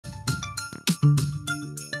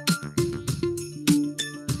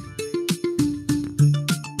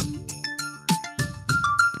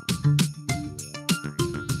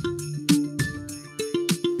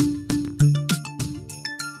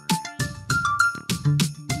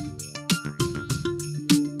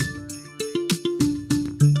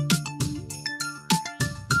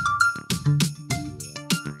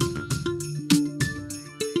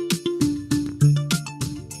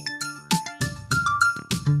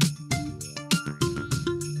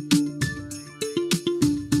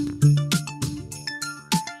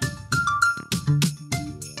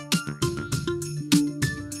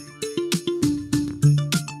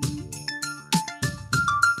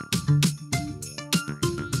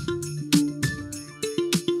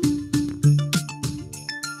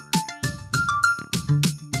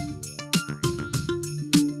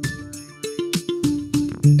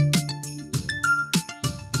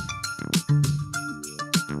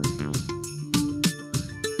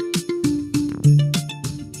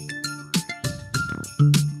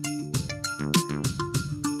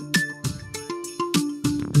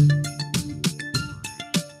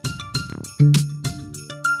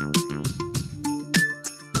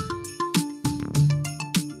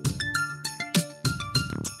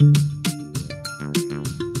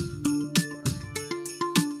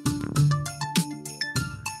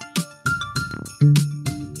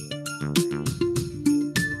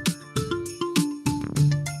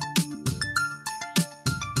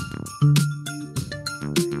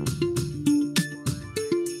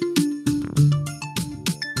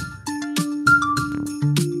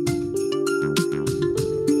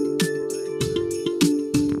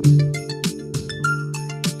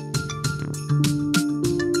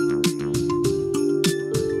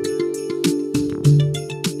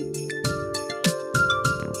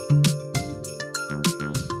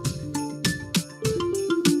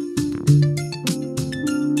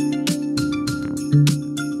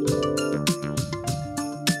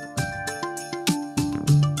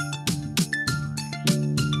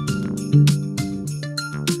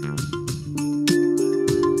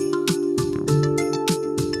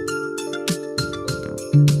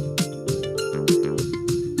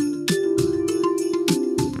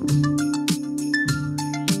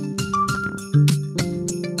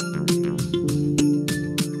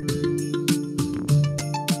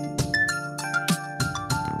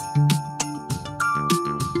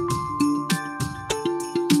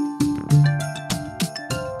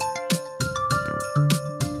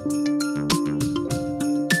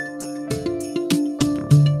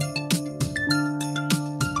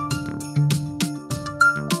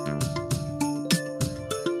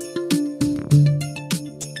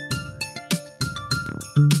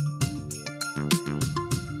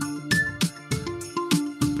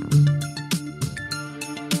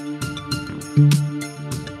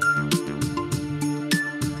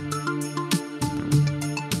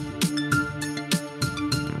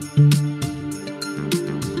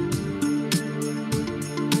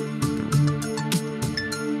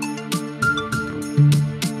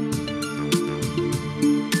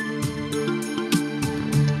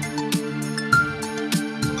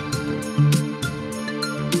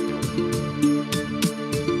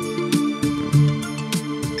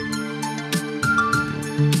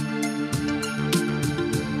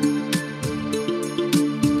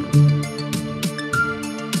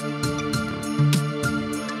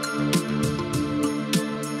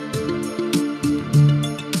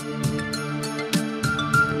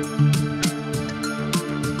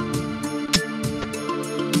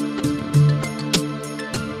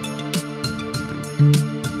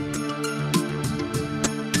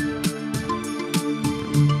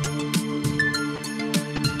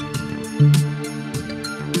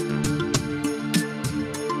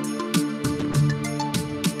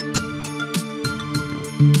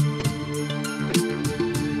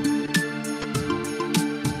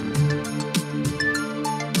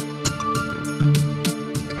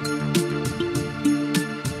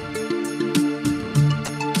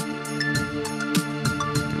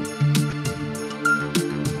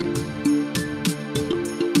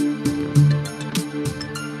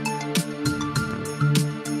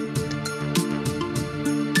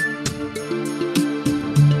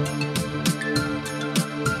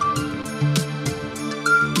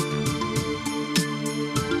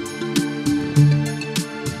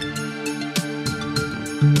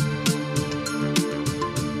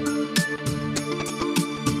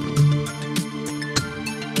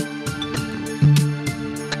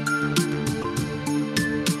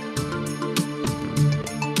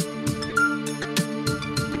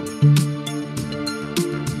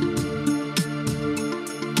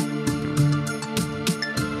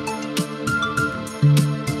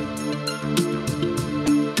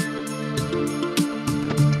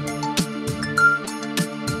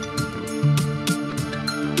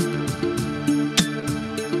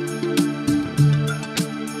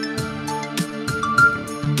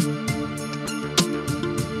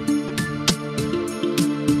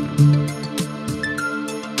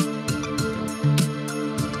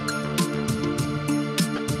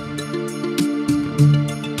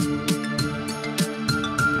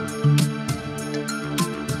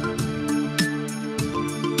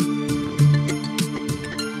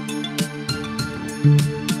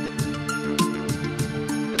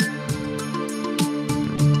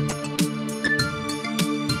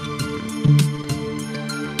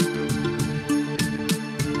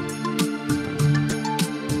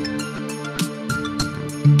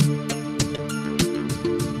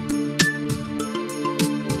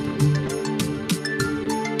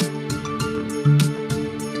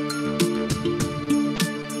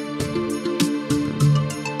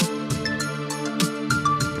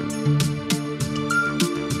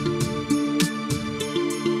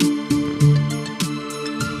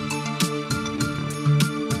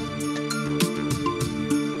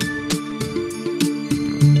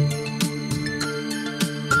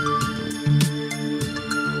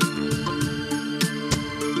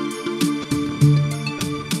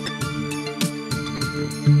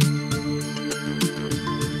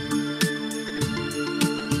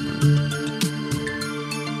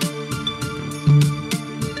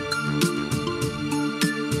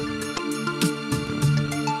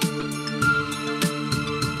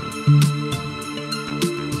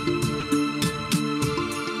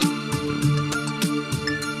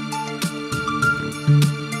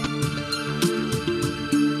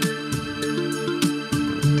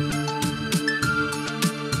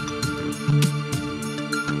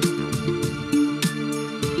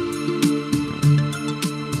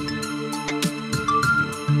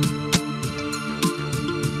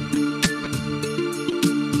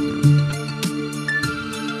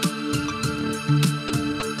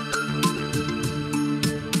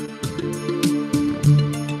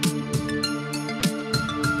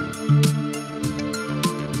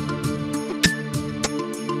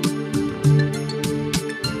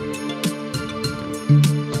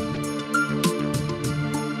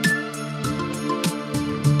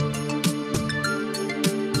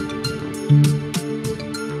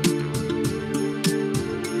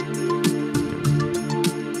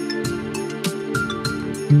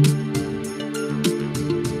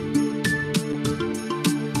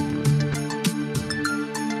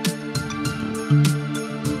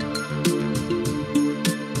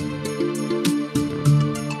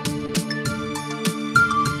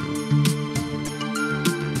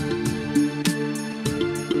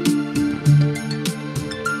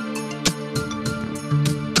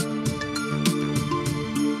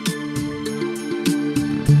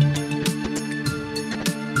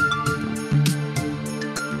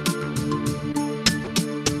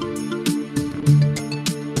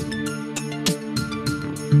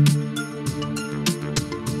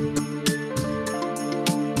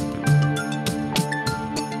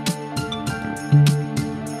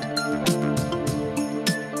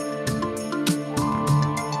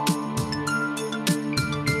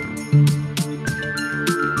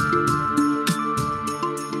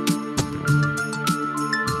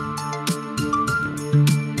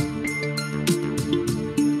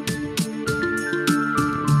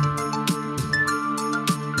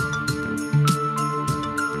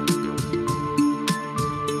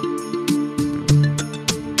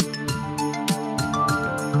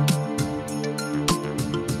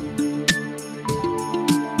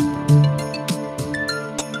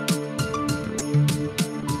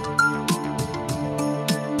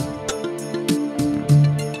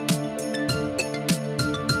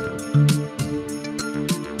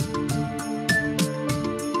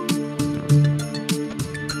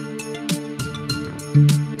Good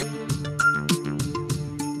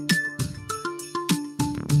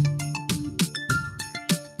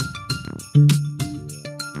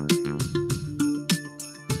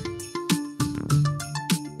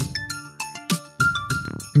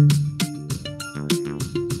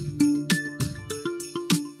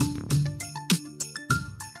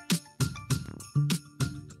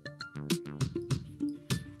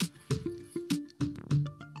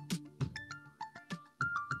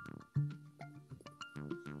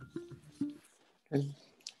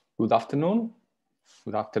afternoon.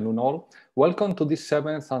 Good afternoon all. Welcome to this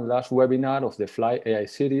seventh and last webinar of the Fly AI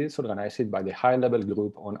series organized by the high-level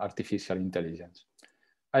group on artificial intelligence.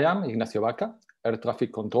 I am Ignacio Vaca, Air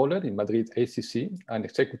Traffic Controller in Madrid ACC and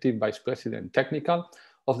Executive Vice President Technical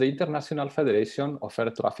of the International Federation of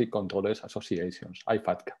Air Traffic Controllers Associations,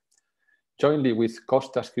 IFATCA. Jointly with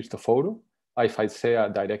Kostas Christoforou,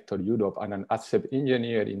 IFATSEA Director Europe and an ATSEP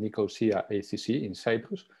engineer in Nicosia ACC in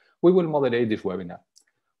Cyprus, we will moderate this webinar.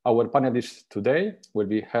 Our panelists today will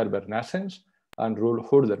be Herbert Nassens and Roel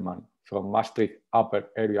Hurderman from Maastricht Upper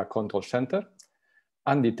Area Control Center,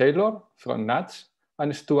 Andy Taylor from NATS,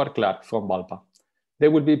 and Stuart Clark from BALPA. They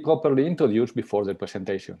will be properly introduced before their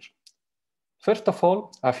presentations. First of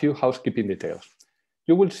all, a few housekeeping details.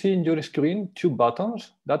 You will see in your screen two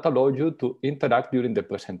buttons that allow you to interact during the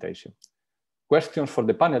presentation. Questions for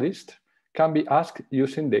the panelists can be asked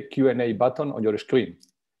using the Q&A button on your screen.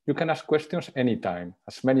 You can ask questions anytime.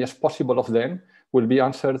 As many as possible of them will be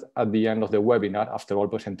answered at the end of the webinar after all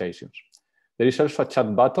presentations. There is also a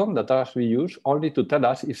chat button that must be used only to tell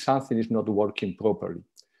us if something is not working properly.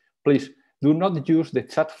 Please do not use the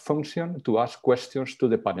chat function to ask questions to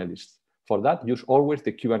the panelists. For that, use always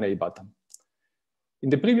the Q&A button. In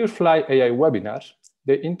the previous Fly AI webinars,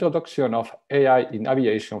 the introduction of AI in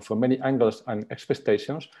aviation from many angles and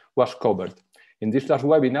expectations was covered. In this last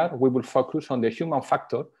webinar, we will focus on the human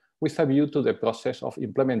factor with a view to the process of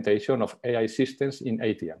implementation of AI systems in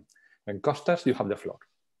ATM. And Kostas, you have the floor.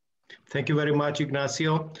 Thank you very much,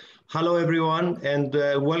 Ignacio. Hello, everyone, and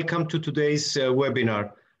welcome to today's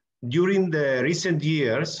webinar. During the recent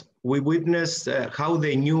years, we witnessed how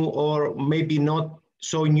the new or maybe not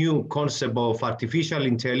so new concept of artificial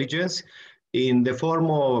intelligence in the form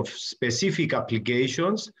of specific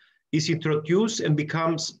applications is introduced and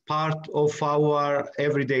becomes part of our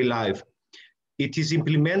everyday life. It is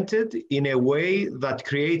implemented in a way that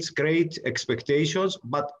creates great expectations,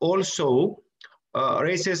 but also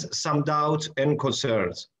raises some doubts and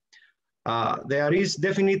concerns. There is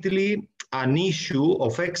definitely an issue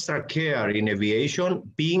of extra care in aviation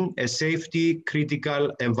being a safety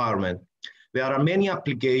critical environment. There are many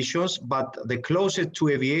applications, but the closest to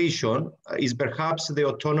aviation is perhaps the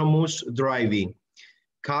autonomous driving.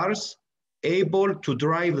 Cars able to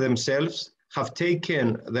drive themselves have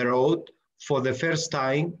taken the road for the first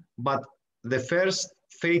time, but the first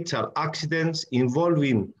fatal accidents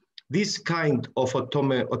involving this kind of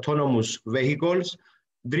autonomous vehicles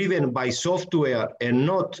driven by software and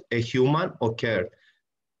not a human occurred,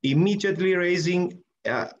 immediately raising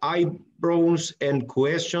eyebrows and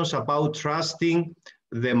questions about trusting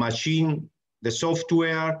the machine, the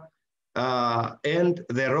software, and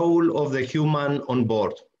the role of the human on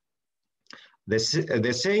board.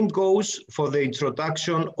 The same goes for the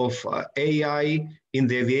introduction of AI in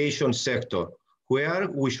the aviation sector, where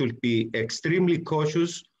we should be extremely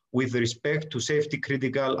cautious with respect to safety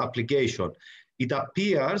critical application. It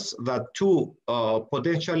appears that two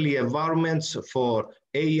potentially environments for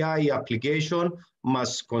AI application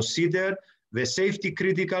must consider the safety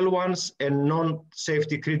critical ones and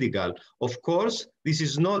non-safety critical. Of course, this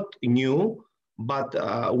is not new, but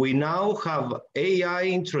we now have AI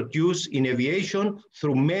introduced in aviation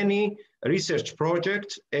through many research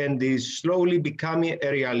projects and is slowly becoming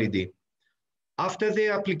a reality. After the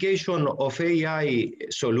application of AI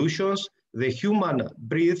solutions, the human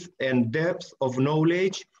breadth and depth of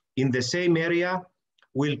knowledge in the same area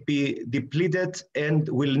will be depleted and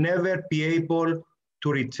will never be able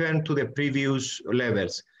to return to the previous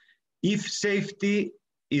levels. If safety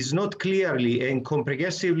is not clearly and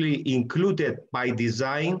comprehensively included by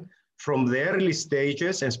design from the early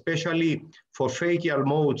stages, especially for failure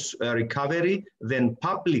modes recovery, then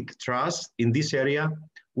public trust in this area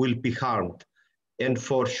will be harmed. And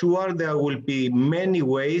for sure, there will be many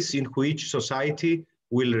ways in which society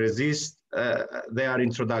will resist their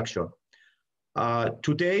introduction.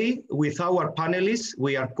 Today, with our panelists,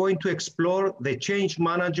 we are going to explore the change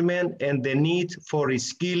management and the need for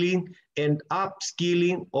reskilling and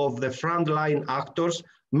upskilling of the frontline actors,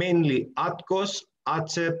 mainly ATCOs,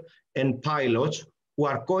 ATSEP, and pilots, who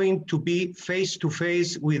are going to be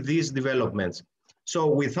face-to-face with these developments. So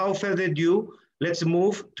without further ado, let's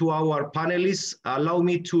move to our panelists. Allow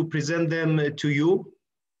me to present them to you.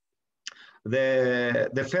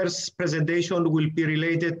 The first presentation will be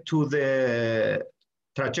related to the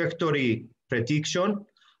trajectory prediction.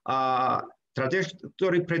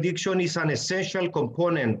 Trajectory prediction is an essential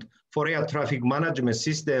component for air traffic management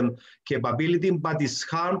system capability, but is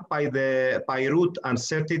harmed by route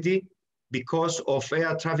uncertainty because of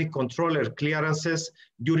air traffic controller clearances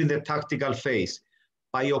during the tactical phase.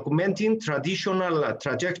 By augmenting traditional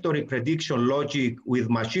trajectory prediction logic with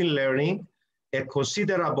machine learning, a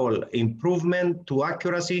considerable improvement to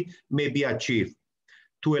accuracy may be achieved.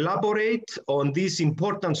 To elaborate on this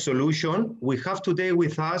important solution, we have today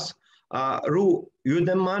with us Ru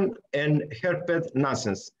Udeman and Herbert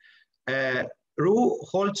Nassens. Ru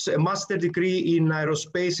holds a master's degree in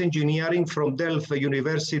aerospace engineering from Delft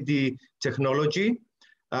University Technology,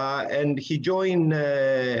 and he joined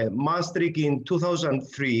Maastricht in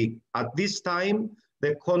 2003. At this time,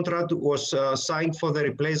 the contract was signed for the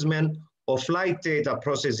replacement of flight data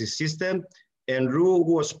processing system, and Ru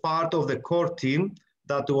was part of the core team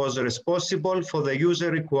that was responsible for the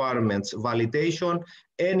user requirements, validation,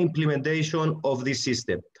 and implementation of this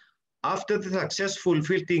system. After the successful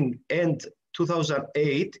fielding end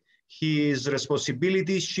 2008, his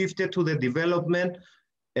responsibility shifted to the development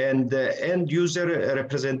and the end user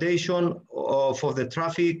representation for the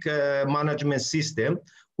traffic management system,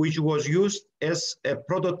 which was used as a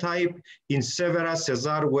prototype in several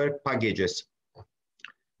Cesar work packages.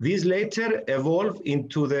 This later evolved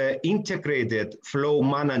into the integrated flow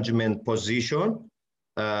management position,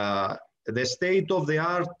 the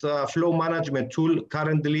state-of-the-art flow management tool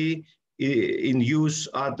currently in use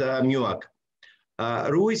at MUAC.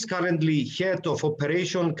 Ru is currently head of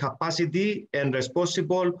operation capacity and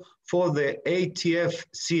responsible for the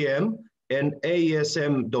ATF-CM and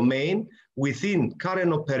ASM domain within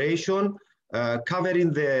current operation,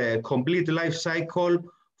 covering the complete life cycle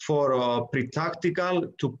for pre-tactical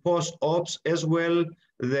to post-ops, as well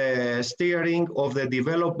the steering of the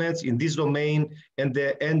developments in this domain and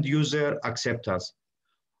the end user acceptance.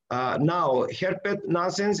 Now, Herbert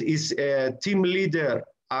Nassens is a team leader,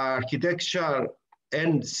 architecture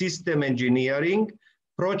and system engineering,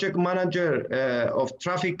 project manager of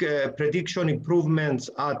traffic prediction improvements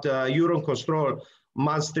at EUROCONTROL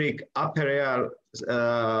Maastricht Upper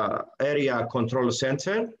Area Control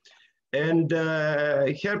Center. And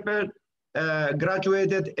Herbert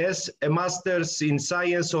graduated as a master's in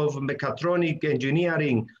science of mechatronic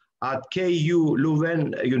engineering at KU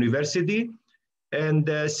Leuven University. And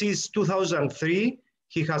since 2003,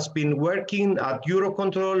 he has been working at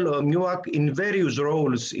EUROCONTROL MUAC in various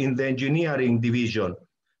roles in the engineering division.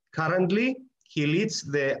 Currently, he leads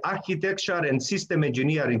the architecture and system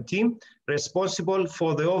engineering team responsible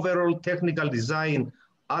for the overall technical design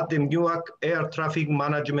at the MUAC air traffic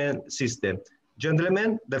management system.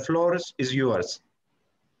 Gentlemen, the floor is yours.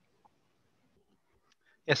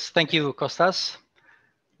 Yes, thank you, Kostas.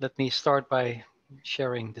 Let me start by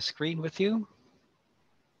sharing the screen with you.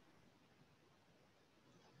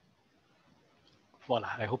 Voila,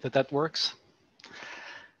 I hope that works.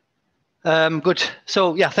 Good.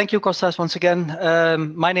 So yeah, thank you, Kostas, once again.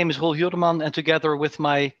 My name is Rolf Jurdeman, and together with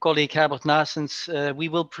my colleague Herbert Nassens, we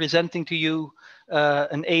will be presenting to you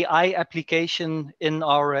an AI application in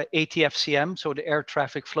our ATF-CM, so the air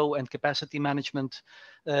traffic flow and capacity management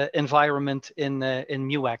environment in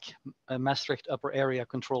MUAC, Maastricht Upper Area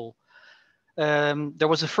Control. There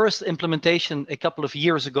was a first implementation a couple of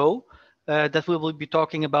years ago that we will be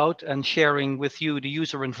talking about and sharing with you the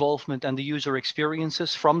user involvement and the user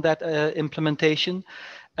experiences from that implementation.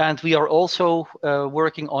 And we are also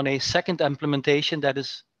working on a second implementation that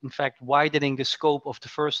is, in fact, widening the scope of the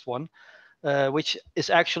first one, which is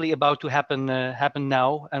actually about to happen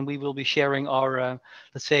now. And we will be sharing our,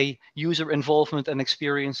 let's say, user involvement and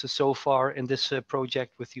experiences so far in this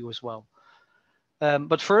project with you as well.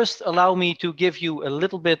 But first, allow me to give you a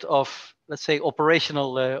little bit of, let's say,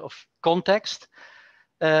 operational of context.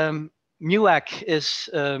 MUAC is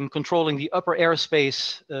controlling the upper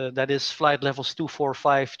airspace, that is flight levels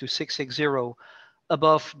 245 to 660,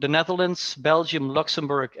 above the Netherlands, Belgium,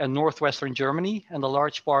 Luxembourg, and northwestern Germany, and a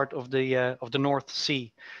large part of the North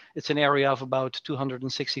Sea. It's an area of about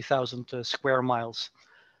 260,000 square miles.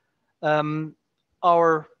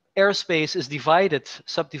 Our airspace is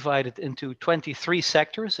subdivided into 23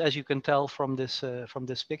 sectors, as you can tell from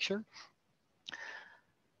this picture.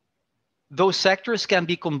 Those sectors can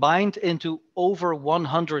be combined into over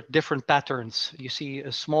 100 different patterns. You see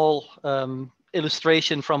a small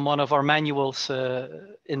illustration from one of our manuals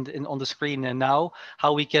on the screen and now,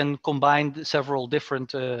 how we can combine several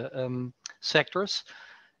different sectors.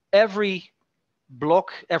 Every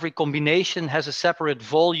block, every combination has a separate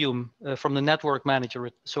volume from the network manager,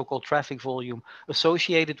 so-called traffic volume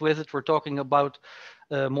associated with it. We're talking about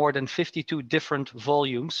more than 52 different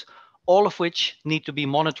volumes, all of which need to be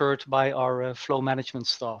monitored by our flow management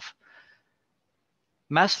staff.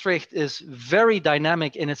 Maastricht is very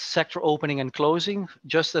dynamic in its sector opening and closing.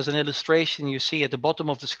 Just as an illustration, you see at the bottom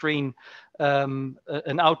of the screen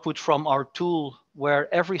an output from our tool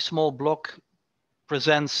where every small block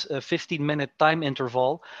presents a 15-minute time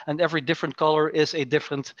interval, and every different color is a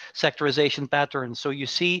different sectorization pattern. So you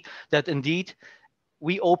see that indeed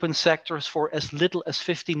we open sectors for as little as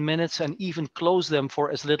 15 minutes and even close them for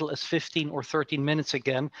as little as 15 or 13 minutes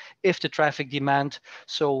again, if the traffic demand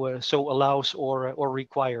so allows or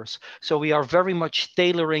requires. So we are very much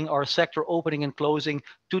tailoring our sector opening and closing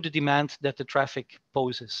to the demand that the traffic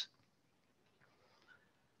poses.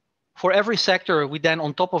 For every sector, we then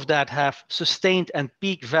on top of that have sustained and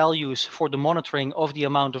peak values for the monitoring of the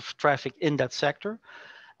amount of traffic in that sector.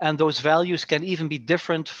 And those values can even be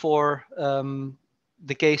different for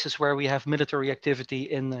the cases where we have military activity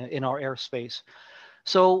in our airspace.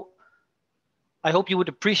 So I hope you would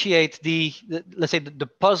appreciate let's say the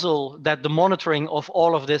puzzle that the monitoring of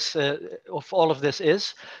all of this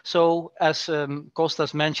is. So as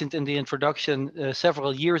Kostas mentioned in the introduction,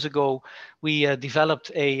 several years ago, we developed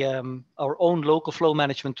our own local flow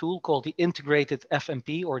management tool called the Integrated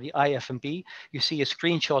FMP, or the IFMP. You see a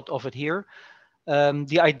screenshot of it here.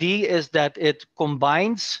 The idea is that it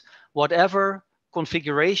combines whatever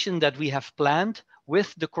configuration that we have planned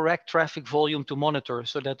with the correct traffic volume to monitor,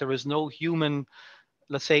 so that there is no human,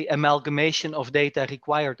 let's say, amalgamation of data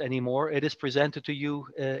required anymore. It is presented to you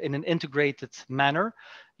in an integrated manner.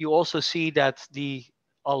 You also see that the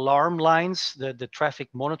alarm lines, the traffic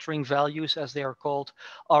monitoring values, as they are called,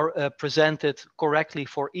 are presented correctly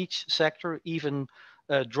for each sector, even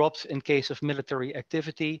dropped in case of military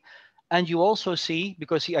activity. And you also see,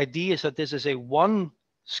 because the idea is that this is a one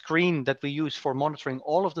screen that we use for monitoring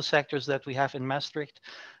all of the sectors that we have in Maastricht,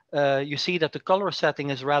 you see that the color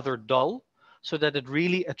setting is rather dull, so that it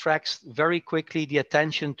really attracts very quickly the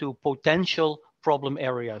attention to potential problem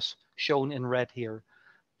areas, shown in red here.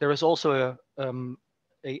 There is also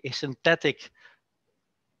a synthetic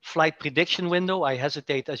flight prediction window. I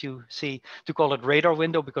hesitate, as you see, to call it radar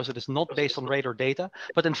window because it is not based on radar data.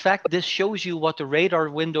 But in fact, this shows you what the radar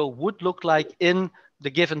window would look like in the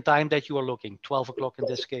given time that you are looking, 12 o'clock in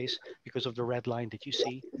this case, because of the red line that you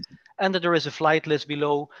see. And that there is a flight list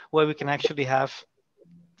below where we can actually have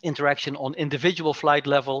interaction on individual flight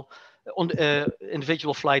level, on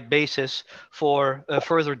individual flight basis for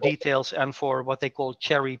further details and for what they call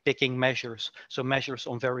cherry picking measures. So measures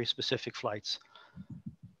on very specific flights.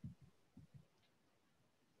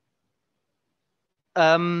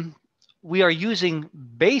 We are using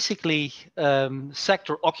basically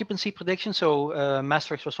sector occupancy prediction. So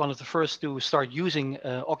Maastricht was one of the first to start using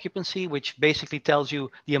occupancy, which basically tells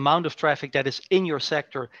you the amount of traffic that is in your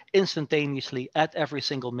sector instantaneously at every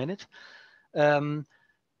single minute. And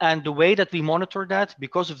the way that we monitor that,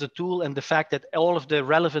 because of the tool and the fact that all of the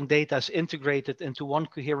relevant data is integrated into one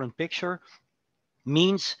coherent picture,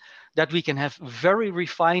 means that we can have very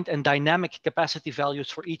refined and dynamic capacity values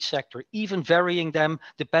for each sector, even varying them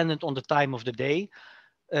dependent on the time of the day,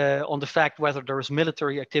 on the fact whether there is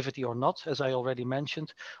military activity or not, as I already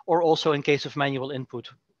mentioned, or also in case of manual input,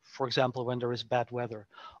 for example, when there is bad weather.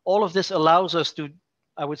 All of this allows us to,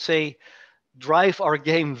 I would say, drive our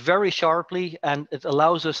game very sharply, and it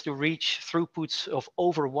allows us to reach throughputs of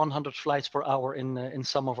over 100 flights per hour in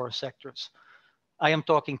some of our sectors. I am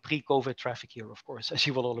talking pre-COVID traffic here, of course, as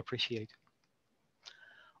you will all appreciate.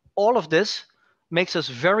 All of this makes us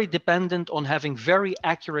very dependent on having very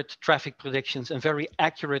accurate traffic predictions and very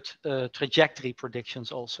accurate trajectory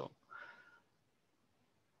predictions also.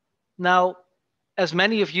 Now, as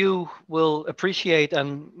many of you will appreciate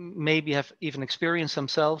and maybe have even experienced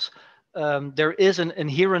themselves, there is an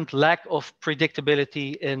inherent lack of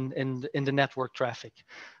predictability in the network traffic.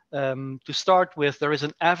 To start with, there is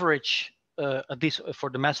an average, at least for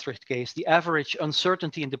the Maastricht case, the average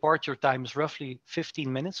uncertainty in departure time is roughly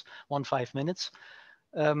 15 minutes, 15 minutes.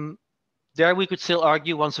 There we could still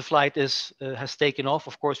argue once a flight has taken off,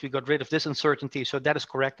 of course, we got rid of this uncertainty, so that is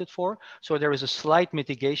corrected for. So there is a slight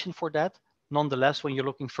mitigation for that. Nonetheless, when you're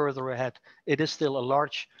looking further ahead, it is still a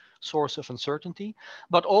large source of uncertainty.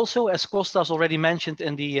 But also, as Kostas already mentioned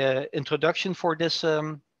in the introduction for this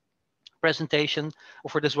presentation or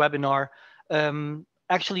for this webinar,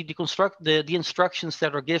 actually the instructions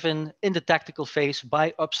that are given in the tactical phase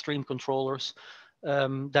by upstream controllers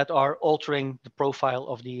that are altering the profile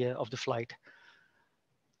of the flight.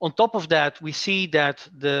 On top of that, we see that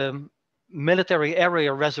the military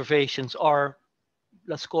area reservations are,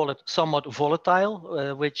 let's call it, somewhat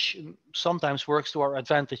volatile, which sometimes works to our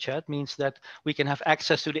advantage. It means that we can have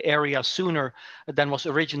access to the area sooner than was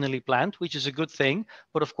originally planned, which is a good thing.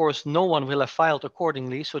 But of course, no one will have filed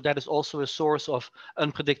accordingly. So that is also a source of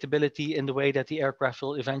unpredictability in the way that the aircraft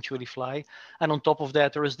will eventually fly. And on top of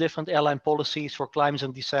that, there is different airline policies for climbs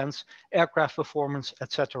and descents, aircraft performance,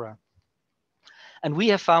 etc. And we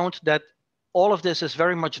have found that all of this is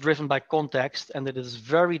very much driven by context, and that it is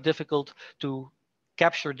very difficult to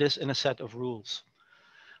capture this in a set of rules.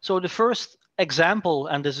 So the first example,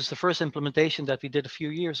 and this is the first implementation that we did a few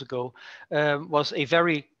years ago, was a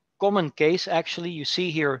very common case. Actually, you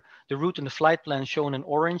see here the route in the flight plan shown in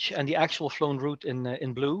orange and the actual flown route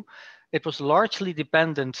in blue. It was largely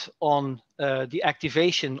dependent on the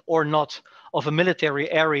activation or not of a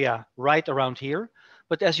military area right around here.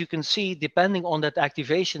 But as you can see, depending on that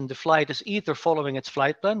activation, the flight is either following its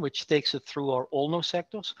flight plan, which takes it through our all-no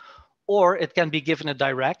sectors, or it can be given a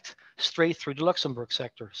direct straight through the Luxembourg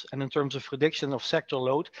sectors. And in terms of prediction of sector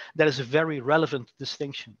load, that is a very relevant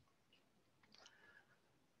distinction.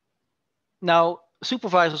 Now,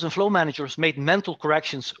 supervisors and flow managers made mental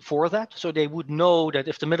corrections for that. So they would know that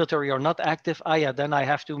if the military are not active, then I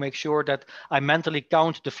have to make sure that I mentally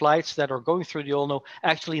count the flights that are going through the all-no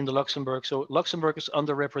actually in the Luxembourg. So Luxembourg is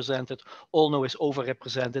underrepresented, all-no is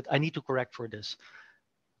overrepresented. I need to correct for this.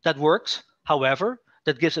 That works. However,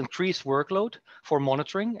 that gives increased workload for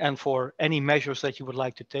monitoring and for any measures that you would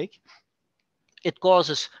like to take. It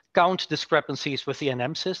causes count discrepancies with the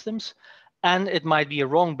NM systems, and it might be a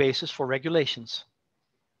wrong basis for regulations.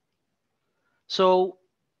 So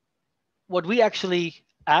what we actually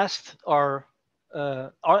asked ourselves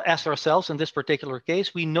in this particular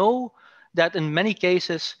case, we know that in many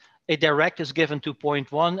cases, a direct is given to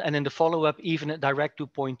 0.1, and in the follow-up, even a direct to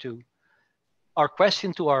 0.2. Our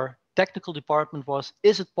question to our technical department was,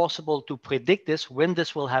 is it possible to predict this, when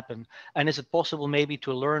this will happen? And is it possible maybe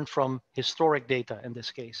to learn from historic data in this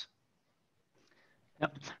case? Yeah.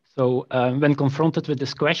 So when confronted with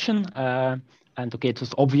this question, and okay, it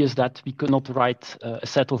was obvious that we could not write a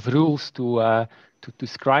set of rules to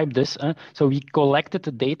describe this. So we collected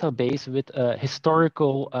a database with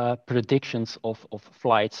historical predictions of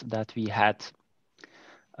flights that we had.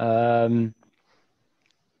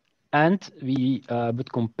 And we would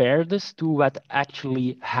compare this to what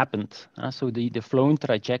actually happened. So the flown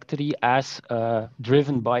trajectory as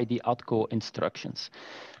driven by the ATCO instructions.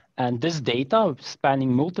 And this data,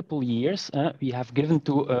 spanning multiple years, we have given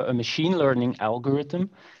to a machine learning algorithm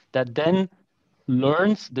that then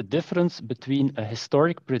learns the difference between a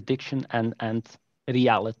historic prediction and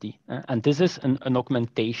reality. And this is an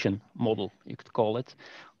augmentation model, you could call it.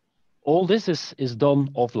 All this is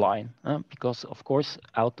done offline because, of course,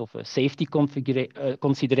 out of safety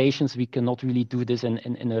considerations, we cannot really do this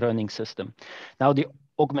in a running system. Now, the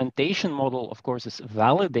augmentation model, of course, is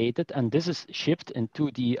validated, and this is shipped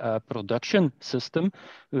into the production system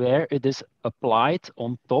where it is applied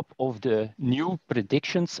on top of the new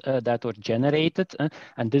predictions that are generated,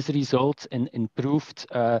 and this results in improved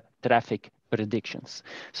traffic predictions.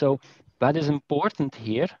 So what is important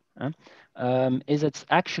here is it's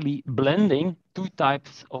actually blending two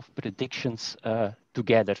types of predictions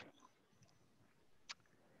together.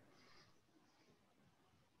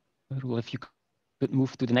 If you could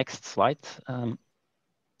move to the next slide.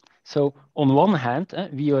 So on one hand,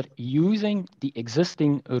 we are using the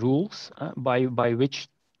existing rules by which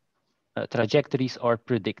trajectories are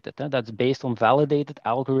predicted. That's based on validated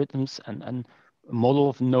algorithms and a model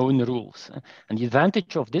of known rules. And the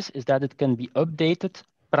advantage of this is that it can be updated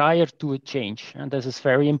prior to a change. And this is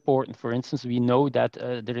very important. For instance, we know that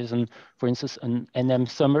there is, for instance, an NM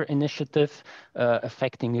summer initiative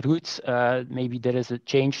affecting routes. Maybe there is a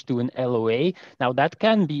change to an LOA. Now that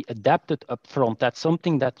can be adapted upfront. That's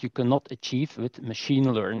something that you cannot achieve with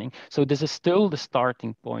machine learning. So this is still the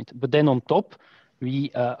starting point. But then on top,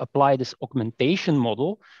 we apply this augmentation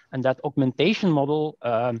model, and that augmentation model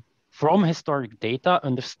from historic data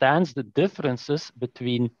understands the differences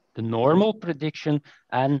between the normal prediction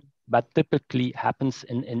and what typically happens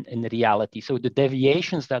in reality. So the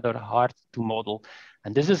deviations that are hard to model.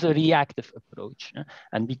 And this is a reactive approach.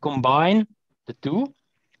 And we combine the two,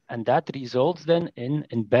 and that results then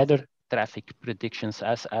in better traffic predictions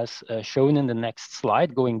as shown in the next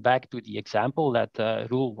slide, going back to the example that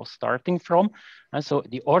Roel was starting from. And so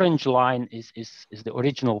the orange line is the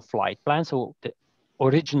original flight plan, so the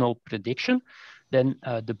original prediction. Then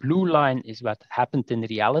the blue line is what happened in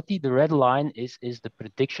reality. The red line is the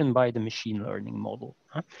prediction by the machine learning model.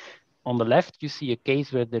 On the left, you see a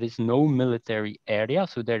case where there is no military area.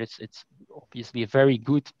 So it's obviously a very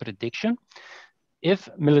good prediction. If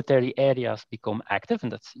military areas become active,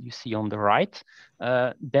 and that's you see on the right,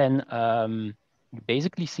 then you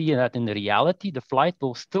basically see that in the reality, the flight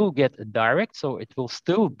will still get a direct, so it will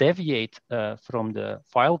still deviate from the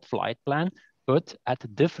filed flight plan, but at a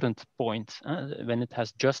different point when it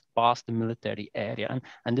has just passed the military area.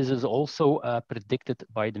 And this is also predicted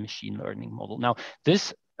by the machine learning model. Now,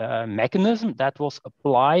 this mechanism that was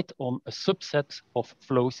applied on a subset of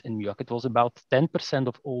flows in MUAC. It was about 10%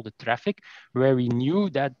 of all the traffic, where we knew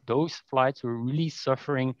that those flights were really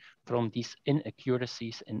suffering from these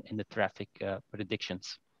inaccuracies in the traffic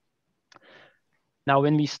predictions. Now,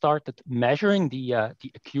 when we started measuring the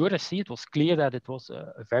accuracy, it was clear that it was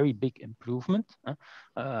a very big improvement.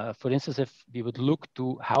 For instance, if we would look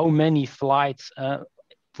to how many flights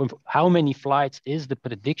is the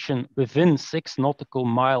prediction within 6 nautical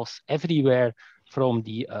miles everywhere from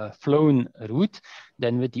the flown route,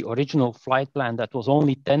 then with the original flight plan, that was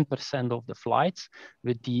only 10% of the flights.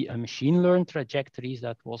 With the machine learned trajectories,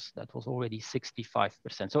 that was already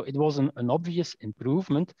 65%. So it was an obvious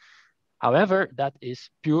improvement. However, that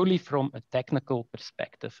is purely from a technical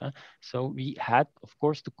perspective. So we had, of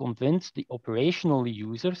course, to convince the operational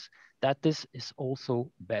users that this is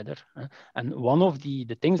also better. And one of the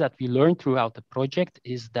things that we learned throughout the project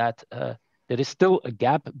is that there is still a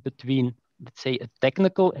gap between, let's say, a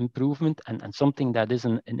technical improvement and something that is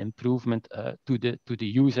an improvement to the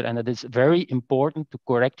user. And it is very important to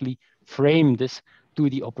correctly frame this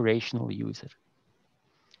to the operational user.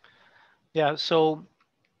 Yeah, so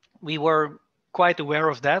we were quite aware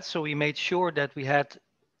of that. So we made sure that we had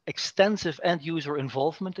extensive end user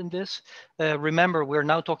involvement in this. Remember, we're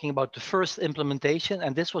now talking about the first implementation,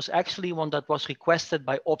 and this was actually one that was requested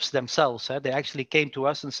by ops themselves. They actually came to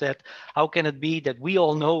us and said, how can it be that we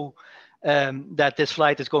all know that this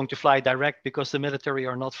flight is going to fly direct because the military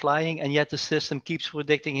are not flying, and yet the system keeps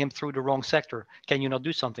predicting him through the wrong sector? Can you not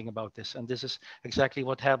do something about this? And this is exactly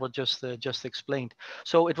what Herbert just explained.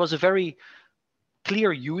 So it was a very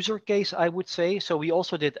clear user case, I would say. So we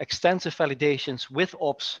also did extensive validations with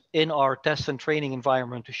ops in our test and training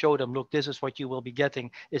environment to show them, look, this is what you will be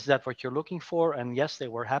getting. Is that what you're looking for? And yes, they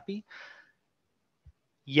were happy.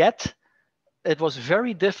 Yet, it was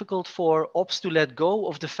very difficult for ops to let go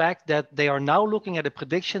of the fact that they are now looking at a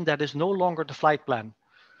prediction that is no longer the flight plan.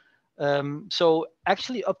 So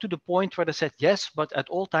actually up to the point where they said, yes, but at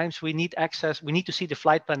all times we need access, we need to see the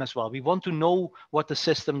flight plan as well. We want to know what the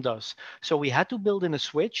system does. So we had to build in a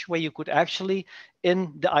switch where you could actually,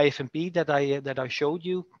 in the IFMP that I showed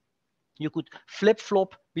you, you could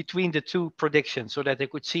flip-flop between the two predictions so that they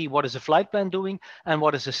could see what is the flight plan doing and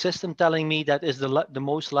what is the system telling me that is the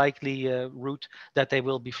most likely route that they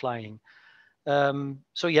will be flying.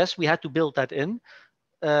 So yes, we had to build that in.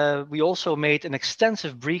 We also made an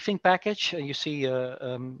extensive briefing package, and you see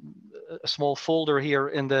a small folder here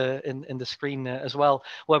in the screen as well,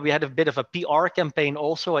 where we had a bit of a PR campaign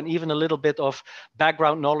also, and even a little bit of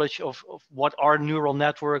background knowledge of what are neural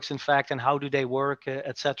networks in fact and how do they work,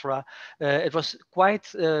 etc. It was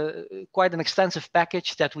quite an extensive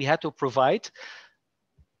package that we had to provide,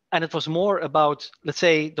 and it was more about, let's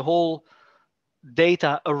say, the whole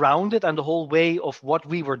data around it and the whole way of what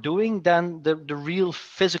we were doing than the real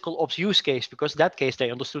physical ops use case, because that case they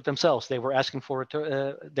understood themselves. They were asking for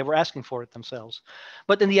it themselves.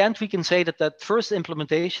 But in the end, we can say that first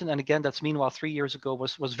implementation, and again, that's meanwhile 3 years ago,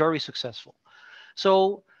 was very successful.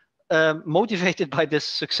 So motivated by this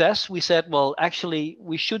success, we said, well, actually,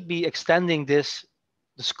 we should be extending the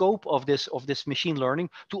scope of this machine learning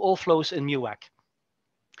to all flows in MUAC.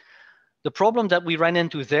 The problem that we ran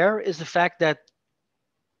into there is the fact that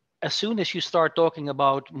as soon as you start talking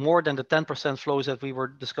about more than the 10% flows that we were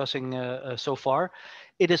discussing so far,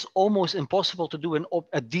 it is almost impossible to do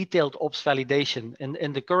a detailed ops validation.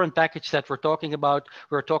 In the current package that we're talking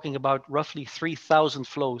about roughly 3,000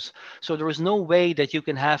 flows. So there is no way that you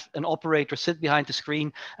can have an operator sit behind the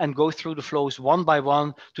screen and go through the flows one by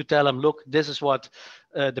one to tell them, look, this is what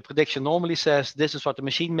the prediction normally says, this is what the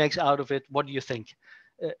machine makes out of it, what do you think?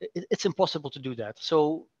 It's impossible to do that.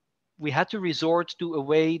 So we had to resort to a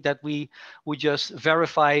way that we would just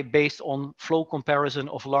verify based on flow comparison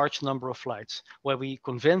of large number of flights, where we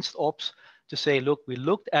convinced ops to say, look, we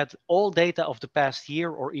looked at all data of the past year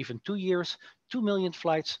or even 2 years, 2 million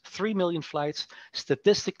flights, 3 million flights.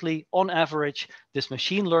 Statistically, on average, this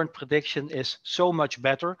machine learned prediction is so much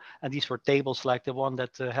better. And these were tables like the one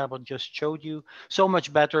that Herbert just showed you, so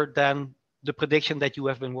much better than the prediction that you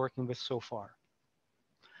have been working with so far.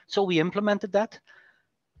 So we implemented that.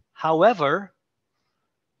 However,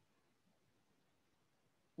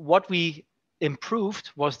 what we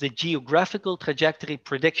improved was the geographical trajectory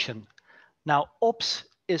prediction. Now, ops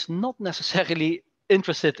is not necessarily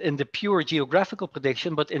interested in the pure geographical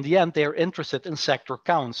prediction, but in the end, they're interested in sector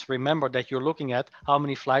counts. Remember that you're looking at how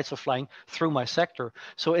many flights are flying through my sector.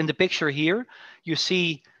 So in the picture here, you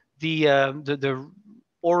see the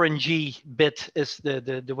orangey bit is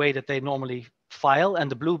the way that they normally file, and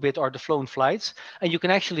the blue bit are the flown flights. And you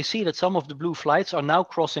can actually see that some of the blue flights are now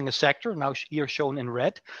crossing a sector, now here shown in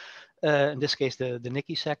red, in this case, the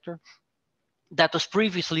Niki sector, that was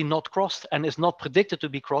previously not crossed and is not predicted to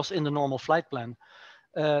be crossed in the normal flight plan.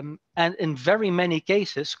 And in very many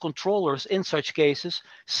cases, controllers in such cases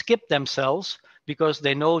skip themselves because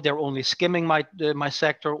they know they're only skimming my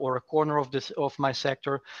sector or a corner of my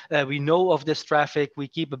sector. We know of this traffic. We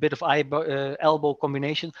keep a bit of elbow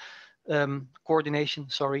coordination,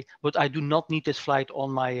 but I do not need this flight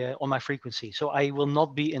on my frequency. So I will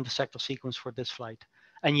not be in the sector sequence for this flight.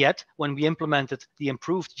 And yet, when we implemented the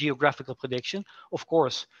improved geographical prediction, of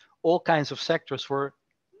course, all kinds of sectors were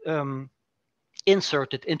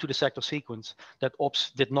inserted into the sector sequence that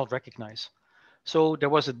ops did not recognize. So there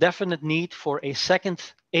was a definite need for a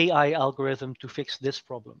second AI algorithm to fix this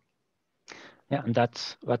problem. Yeah, and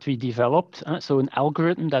that's what we developed. So an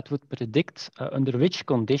algorithm that would predict under which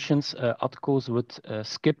conditions ATCOs would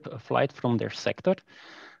skip a flight from their sector.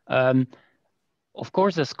 Of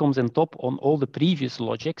course, this comes on top on all the previous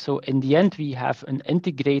logic. So in the end, we have an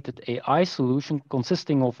integrated AI solution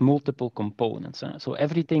consisting of multiple components. So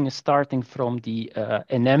everything is starting from the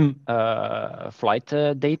NM flight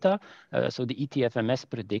data, so the ETFMS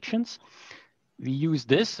predictions. We use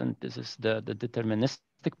this, and this is the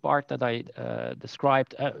deterministic part that I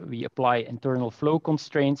described. We apply internal flow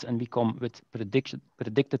constraints and we come with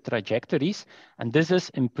predicted trajectories. And this is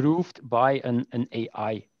improved by an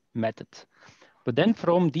AI method. But then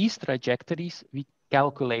from these trajectories, we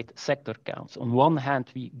calculate sector counts. On one hand,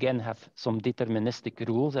 we again have some deterministic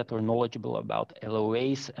rules that are knowledgeable about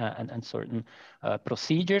LOAs and certain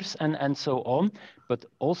procedures and so on. But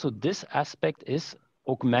also this aspect is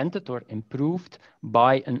augmented or improved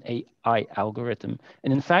by an AI algorithm.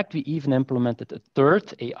 And in fact, we even implemented a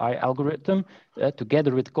third AI algorithm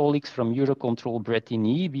together with colleagues from EUROCONTROL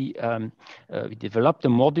Bretigny. We developed a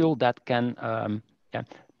module that can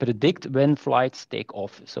predict when flights take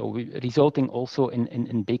off, so resulting also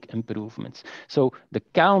in big improvements. So the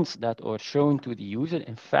counts that are shown to the user,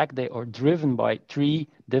 in fact, they are driven by 3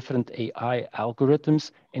 different AI algorithms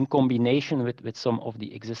in combination with some of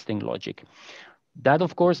the existing logic. That,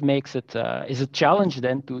 of course, makes it is a challenge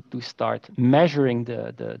then to start measuring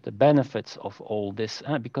the benefits of all this,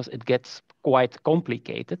 because it gets quite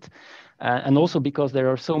complicated. And also because there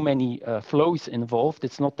are so many flows involved,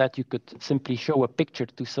 it's not that you could simply show a picture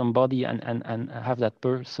to somebody and have that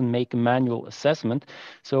person make a manual assessment.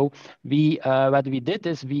 So what we did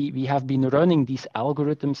is we have been running these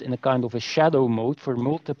algorithms in a kind of a shadow mode for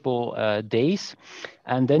multiple days.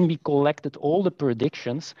 And then we collected all the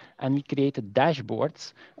predictions and we created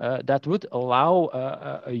dashboards that would allow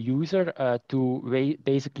a user to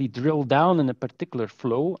basically drill down in a particular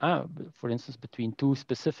flow, for instance, between 2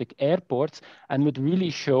 specific airports, and would really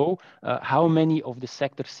show how many of the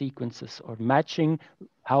sector sequences are matching,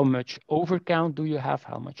 how much overcount do you have,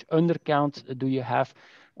 how much undercount do you have.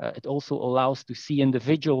 It also allows to see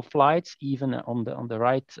individual flights, even on the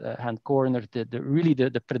right-hand corner,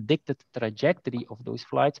 the predicted trajectory of those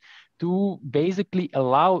flights, to basically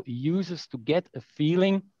allow users to get a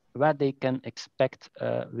feeling what they can expect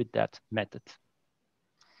with that method.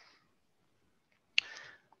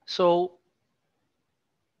 So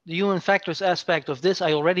the human factors aspect of this,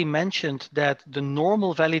 I already mentioned that the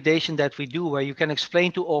normal validation that we do, where you can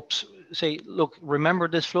explain to ops, say, look, remember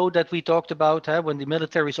this flow that we talked about, when the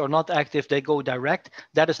militaries are not active, they go direct.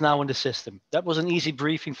 That is now in the system. That was an easy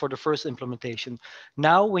briefing for the first implementation.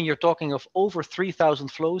 Now, when you're talking of over 3,000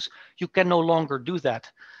 flows, you can no longer do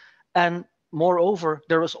that. And moreover,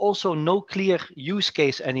 there is also no clear use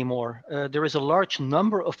case anymore. There is a large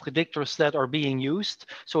number of predictors that are being used.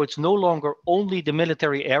 So it's no longer only the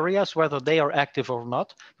military areas, whether they are active or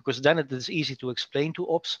not, because then it is easy to explain to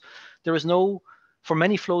ops. There is no, for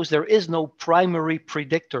many flows, there is no primary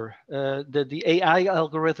predictor. The AI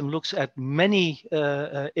algorithm looks at many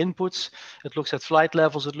inputs. It looks at flight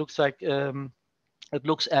levels. It looks like it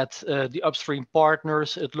looks at the upstream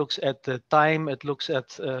partners. It looks at the time. It looks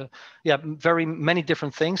at very many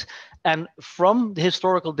different things. And from the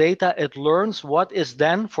historical data, it learns what is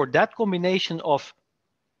then, for that combination of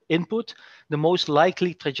input, the most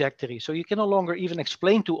likely trajectory. So you can no longer even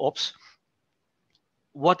explain to ops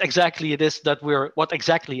what exactly it is that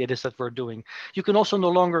we're doing. You can also no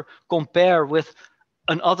longer compare with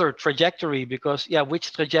another trajectory because,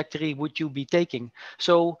 which trajectory would you be taking?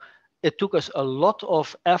 So it took us a lot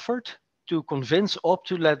of effort to convince Op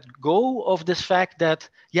to let go of this fact that,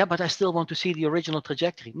 yeah, but I still want to see the original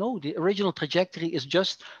trajectory. No, the original trajectory is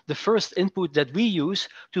just the first input that we use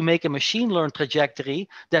to make a machine learned trajectory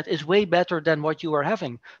that is way better than what you are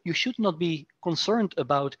having. You should not be concerned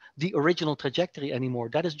about the original trajectory anymore.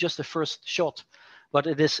 That is just the first shot. But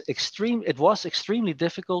it was extremely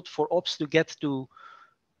difficult for Ops to get to,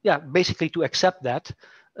 yeah, basically to accept that.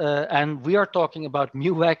 And we are talking about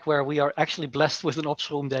MUAC, where we are actually blessed with an ops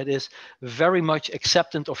room that is very much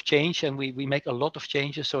acceptant of change, and we make a lot of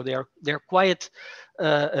changes. So they're quite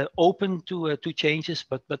open to changes.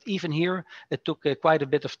 But even here, it took quite a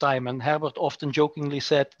bit of time. And Herbert often jokingly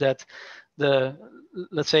said that the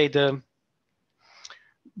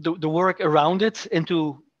work around it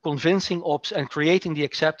into convincing Ops and creating the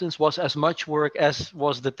acceptance was as much work as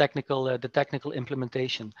was the technical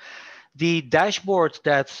implementation. The dashboard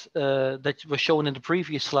that was shown in the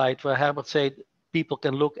previous slide, where Herbert said people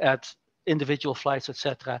can look at individual flights,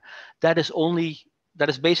 etc., that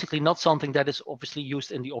is basically not something that is obviously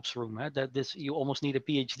used in the ops room. You almost need a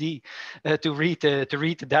PhD to read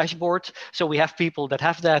the dashboard. So we have people that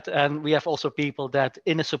have that, and we have also people that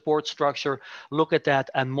in a support structure look at that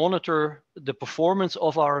and monitor the performance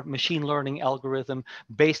of our machine learning algorithm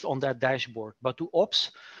based on that dashboard. But to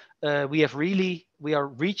ops, we are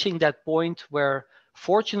reaching that point where,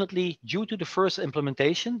 fortunately, due to the first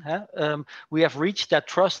implementation, we have reached that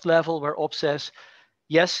trust level where Ops says,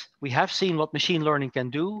 yes, we have seen what machine learning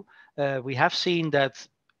can do. We have seen that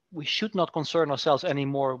we should not concern ourselves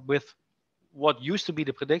anymore with what used to be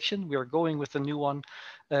the prediction. We are going with a new one.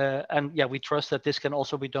 And yeah, we trust that this can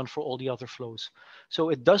also be done for all the other flows. So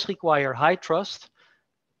it does require high trust.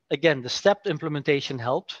 Again, the stepped implementation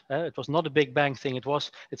helped. It was not a big bang thing.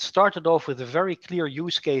 It started off with a very clear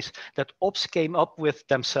use case that Ops came up with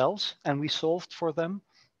themselves, and we solved for them.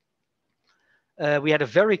 We had a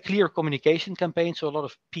very clear communication campaign, so a lot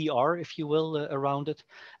of PR, if you will, around it.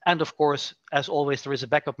 And of course, as always, there is a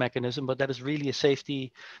backup mechanism, but that is really a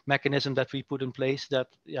safety mechanism that we put in place that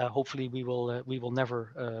hopefully we will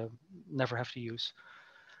never have to use.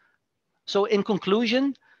 So in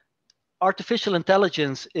conclusion, artificial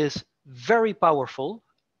intelligence is very powerful,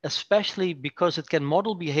 especially because it can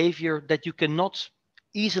model behavior that you cannot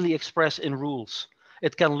easily express in rules.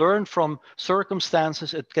 It can learn from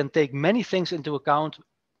circumstances. It can take many things into account,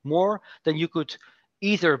 more than you could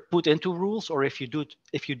either put into rules, or if you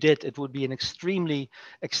did, it would be an extremely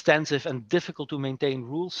extensive and difficult to maintain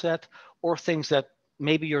rule set, or things that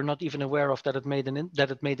maybe you're not even aware of that it made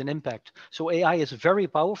an impact. So AI is very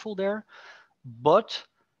powerful there, but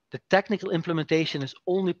the technical implementation is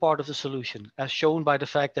only part of the solution, as shown by the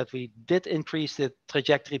fact that we did increase the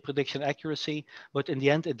trajectory prediction accuracy, but in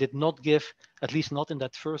the end, it did not give, at least not in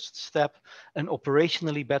that first step, an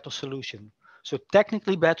operationally better solution. So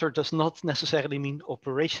technically better does not necessarily mean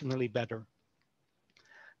operationally better.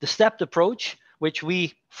 The stepped approach, which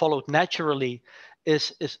we followed naturally,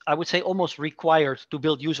 is I would say almost required to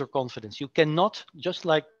build user confidence. You cannot, just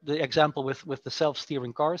like the example with the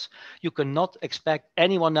self-steering cars, you cannot expect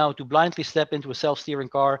anyone now to blindly step into a self-steering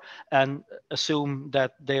car and assume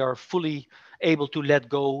that they are fully able to let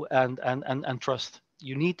go and trust.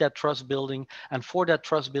 You need that trust building, and for that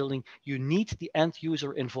trust building, you need the end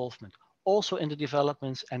user involvement also in the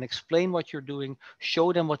developments, and explain what you're doing,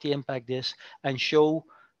 show them what the impact is, and show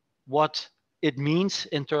what it means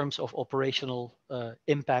in terms of operational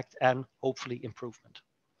impact and hopefully improvement.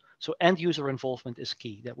 So end user involvement is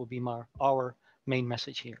key. That would be our main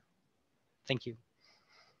message here. Thank you.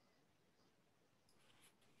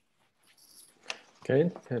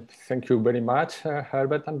 Okay, thank you very much,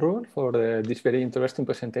 Herbert and Roel, for this very interesting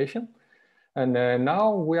presentation. And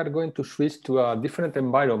now we are going to switch to a different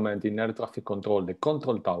environment in air traffic control, the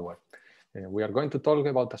control tower. We are going to talk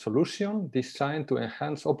about a solution designed to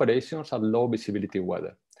enhance operations at low visibility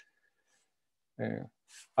weather.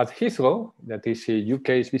 At Heathrow, that is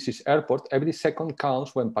UK's busiest airport, every second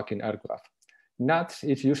counts when packing aircraft. NATS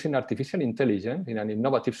is using artificial intelligence in an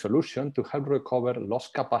innovative solution to help recover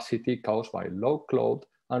lost capacity caused by low cloud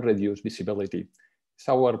and reduced visibility. It's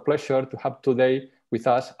our pleasure to have today with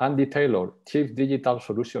us Andy Taylor, Chief Digital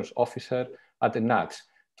Solutions Officer at NATS,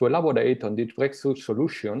 to elaborate on this breakthrough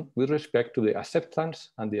solution with respect to the acceptance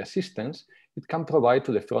and the assistance it can provide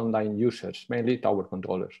to the frontline users, mainly tower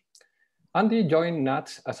controllers. Andy joined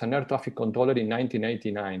NATS as an air traffic controller in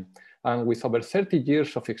 1989, and with over 30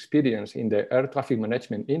 years of experience in the air traffic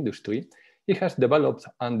management industry, he has developed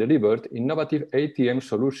and delivered innovative ATM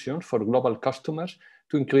solutions for global customers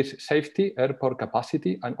to increase safety, airport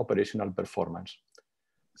capacity, and operational performance.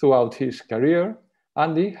 Throughout his career,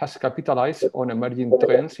 Andy has capitalized on emerging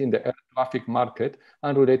trends in the air traffic market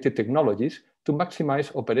and related technologies to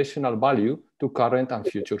maximize operational value to current and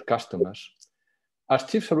future customers. As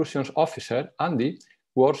Chief Solutions Officer, Andy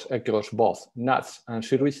works across both NATS and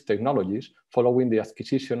service technologies following the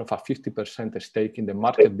acquisition of a 50% stake in the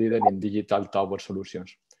market leader in digital tower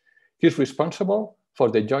solutions. He's responsible for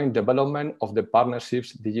the joint development of the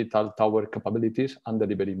partnership's digital tower capabilities and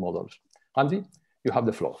delivery models. Andy, you have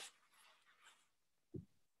the floor.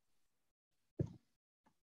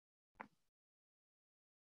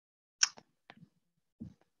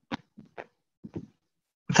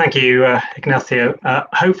 Thank you, Ignacio.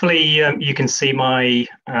 Hopefully you can see my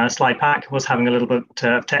slide pack. I was having a little bit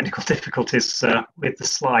of technical difficulties with the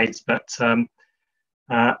slides, but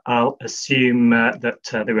I'll assume that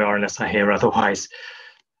there we are unless I hear otherwise.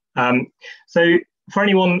 So for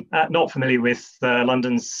anyone not familiar with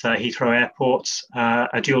London's Heathrow Airport,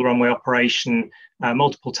 a dual runway operation,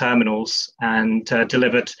 multiple terminals, and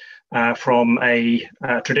delivered from a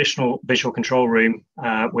traditional visual control room,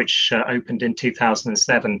 which opened in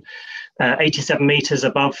 2007, 87 meters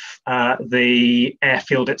above the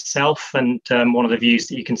airfield itself. And one of the views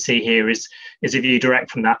that you can see here is a view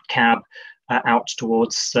direct from that cab out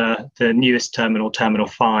towards the newest terminal, Terminal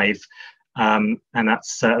 5. And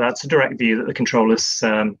that's a direct view that the controllers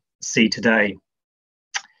see today.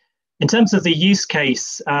 In terms of the use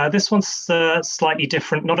case, this one's slightly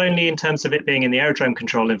different, not only in terms of it being in the aerodrome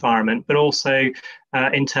control environment, but also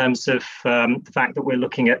in terms of the fact that we're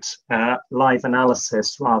looking at live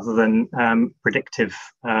analysis rather than predictive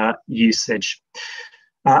usage.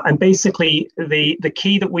 And basically, the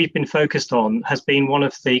key that we've been focused on has been one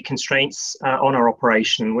of the constraints on our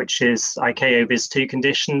operation, which is ICAO Vis2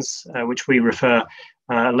 conditions, which we refer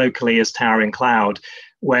locally as tower in cloud,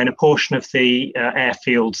 when a portion of the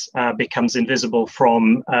airfield becomes invisible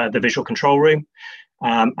from the visual control room,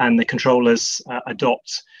 and the controllers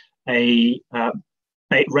adopt a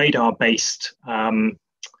radar-based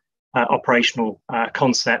operational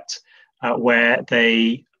concept where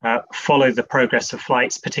they follow the progress of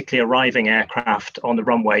flights, particularly arriving aircraft on the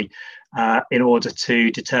runway, in order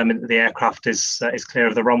to determine that the aircraft is clear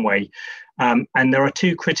of the runway. And there are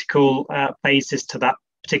two critical phases to that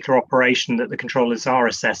particular operation that the controllers are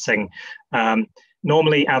assessing.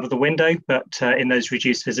 Normally out of the window, but in those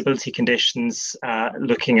reduced visibility conditions,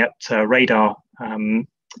 looking at radar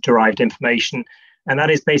derived information. And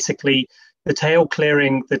that is basically the tail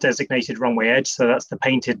clearing the designated runway edge. So that's the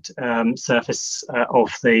painted surface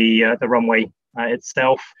of the runway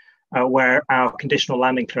itself, where our conditional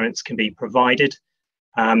landing clearance can be provided.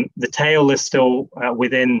 The tail is still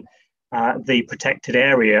within the protected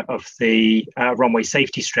area of the runway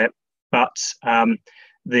safety strip, but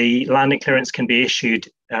the landing clearance can be issued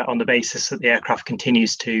on the basis that the aircraft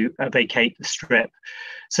continues to vacate the strip.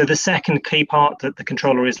 So the second key part that the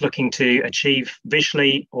controller is looking to achieve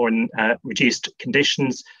visually or in reduced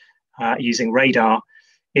conditions using radar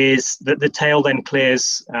is that the tail then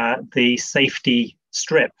clears the safety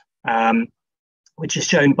strip, which is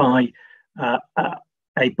shown by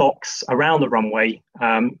a box around the runway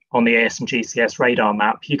on the ASMGCS radar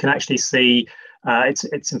map. You can actually see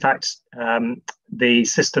it's in fact the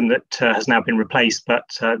system that has now been replaced, but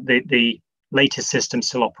the latest system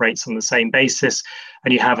still operates on the same basis,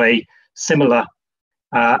 and you have a similar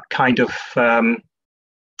kind of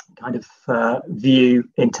view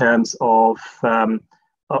in terms of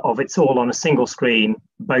it's all on a single screen,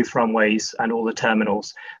 both runways and all the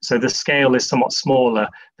terminals. So the scale is somewhat smaller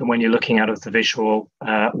than when you're looking out of the visual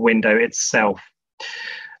window itself.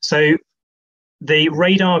 So the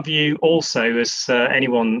radar view also, as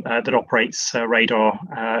anyone that operates radar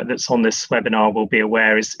that's on this webinar will be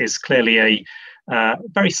aware, is clearly a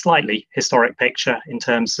very slightly historic picture in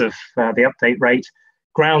terms of the update rate.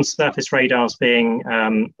 Ground surface radars being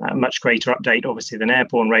a much greater update, obviously, than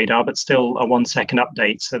airborne radar, but still a 1 second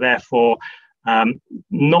update. So therefore,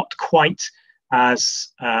 not quite as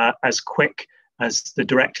quick as the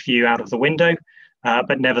direct view out of the window,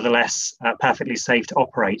 but nevertheless perfectly safe to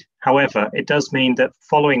operate. However, it does mean that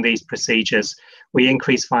following these procedures, we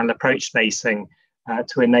increase final approach spacing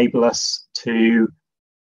to enable us to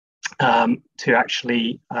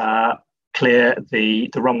actually clear the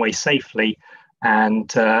runway safely, and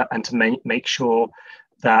to make sure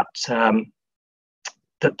that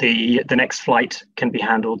that the next flight can be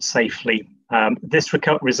handled safely. This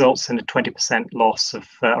results in a 20% loss of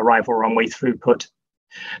arrival runway throughput.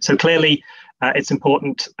 So clearly, it's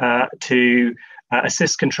important to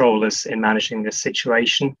assist controllers in managing this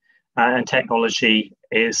situation, and technology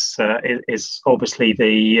is obviously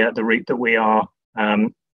the route that we are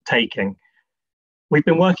taking. We've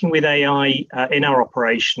been working with AI in our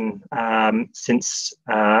operation since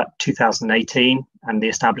 2018 and the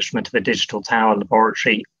establishment of a digital tower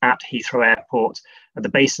laboratory at Heathrow Airport at the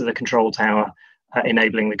base of the control tower,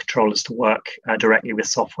 enabling the controllers to work directly with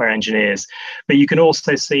software engineers. But you can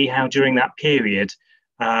also see how during that period,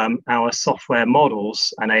 our software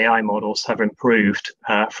models and AI models have improved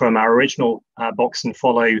from our original box and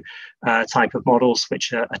follow type of models,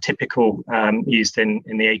 which are typical used in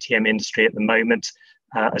the ATM industry at the moment,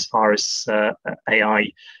 as far as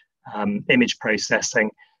AI image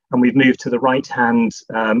processing. And we've moved to the right-hand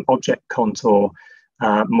object contour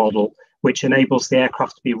model, which enables the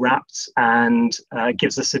aircraft to be wrapped and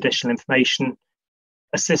gives us additional information,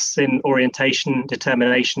 assists in orientation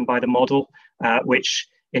determination by the model, which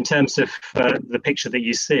in terms of the picture that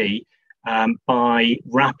you see, by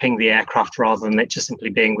wrapping the aircraft rather than it just simply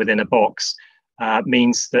being within a box,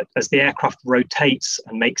 means that as the aircraft rotates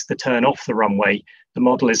and makes the turn off the runway, the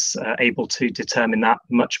model is able to determine that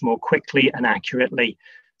much more quickly and accurately,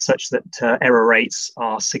 such that error rates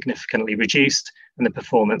are significantly reduced and the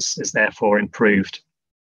performance is therefore improved.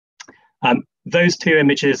 Those two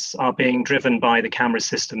images are being driven by the camera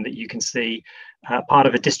system that you can see, part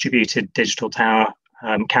of a distributed digital tower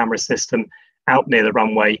camera system out near the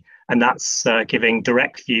runway, and that's giving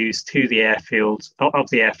direct views to the airfield,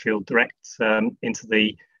 direct into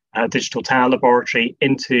the digital tower laboratory,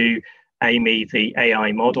 into Amy, the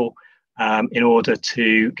AI model, in order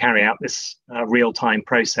to carry out this real-time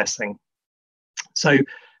processing. So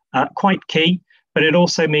quite key, but it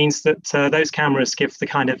also means that those cameras give the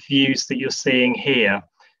kind of views that you're seeing here.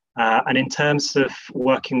 And in terms of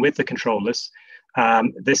working with the controllers,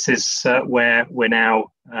 this is where we're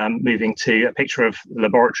now moving to a picture of the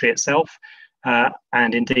laboratory itself.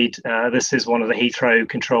 And indeed, this is one of the Heathrow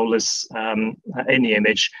controllers in the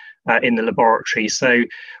image in the laboratory. So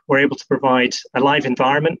we're able to provide a live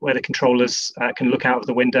environment where the controllers can look out of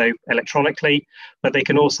the window electronically, but they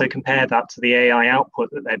can also compare that to the AI output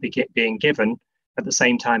that they're being given at the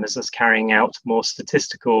same time as us carrying out more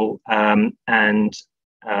statistical and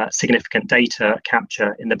significant data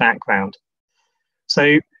capture in the background.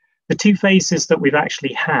 So the two phases that we've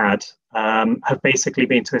actually had have basically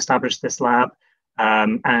been to establish this lab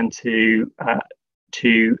and to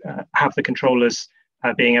have the controllers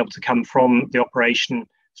being able to come from the operation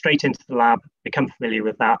straight into the lab, become familiar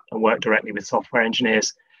with that and work directly with software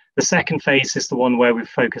engineers. The second phase is the one where we've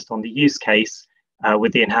focused on the use case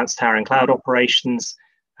with the enhanced tower and cloud operations,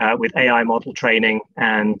 with AI model training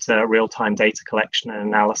and real-time data collection and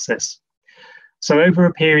analysis. So over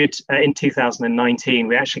a period in 2019,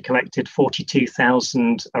 we actually collected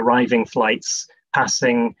 42,000 arriving flights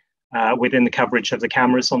passing within the coverage of the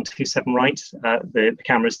cameras on 27 right, the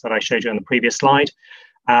cameras that I showed you on the previous slide.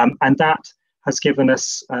 And that has given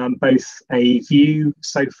us both a view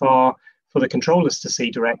so far for the controllers to see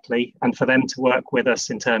directly and for them to work with us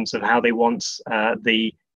in terms of how they want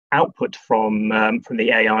the output from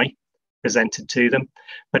the AI presented to them,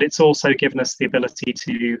 but it's also given us the ability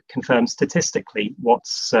to confirm statistically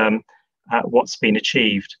what's been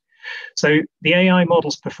achieved. So the AI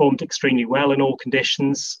models performed extremely well in all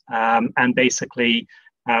conditions, and basically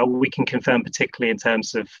we can confirm particularly in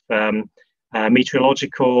terms of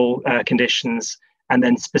meteorological conditions, and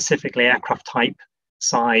then specifically aircraft type,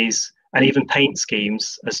 size, and even paint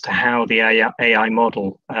schemes as to how the AI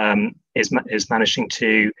model is managing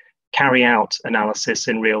to carry out analysis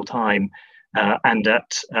in real time and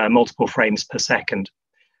at multiple frames per second.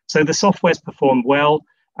 So the software's performed well,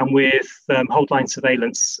 and with hold line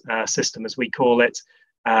surveillance system, as we call it,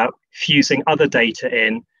 fusing other data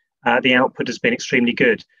in, the output has been extremely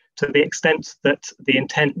good, to the extent that the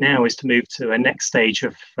intent now is to move to a next stage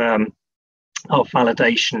of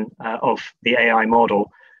validation of the AI model,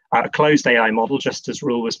 a closed AI model, just as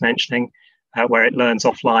Roel was mentioning, where it learns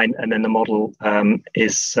offline and then the model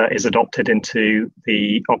is adopted into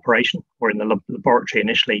the operation or in the laboratory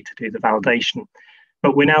initially to do the validation.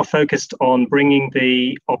 But we're now focused on bringing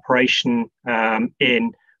the operation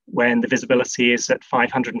in when the visibility is at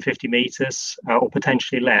 550 meters or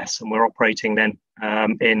potentially less, and we're operating then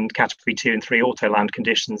in category 2 and 3 autoland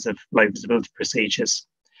conditions of low visibility procedures.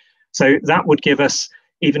 So that would give us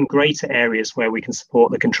even greater areas where we can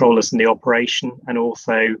support the controllers in the operation and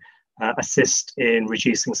also assist in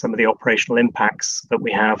reducing some of the operational impacts that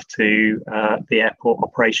we have to the airport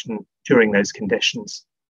operation during those conditions.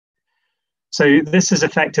 So this is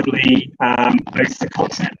effectively both the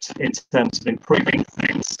concept in terms of improving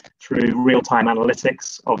things through real-time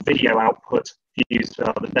analytics of video output used with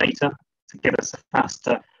other data to give us a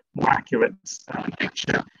faster, more accurate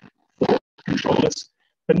picture for controllers,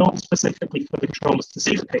 but not specifically for the controllers to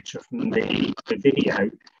see the picture from the video.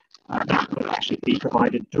 That will actually be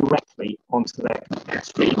provided directly onto their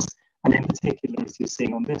screens, and in particular, as you're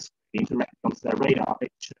seeing on this screen, directly onto their radar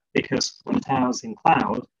picture, because when the tower's in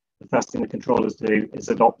cloud, the first thing the controllers do is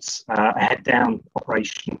adopt a head-down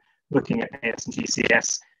operation looking at AS and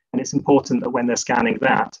GCS, and it's important that when they're scanning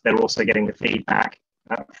that, they're also getting the feedback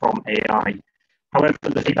from AI. However,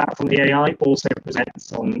 the feedback from the AI also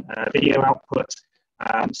presents on video output,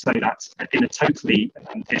 so that in a totally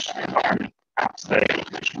digital environment, perhaps the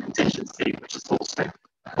visual contingency, which is also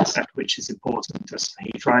a concept which is important to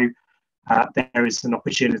Heathrow, there is an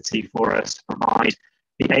opportunity for us to provide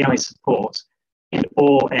the AI support in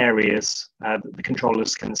all areas that the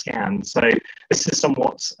controllers can scan. So this is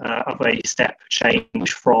somewhat of a step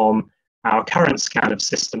change from our current scan of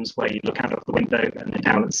systems, where you look out of the window and then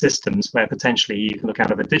down at systems, where potentially you can look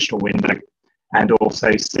out of a digital window and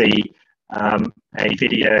also see a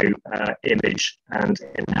video, image, and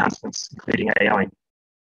enhancements, including AI.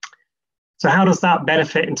 So how does that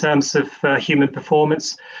benefit in terms of human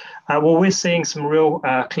performance? Well, we're seeing some real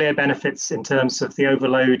clear benefits in terms of the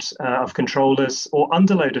overload of controllers or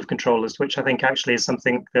underload of controllers, which I think actually is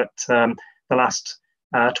something that the last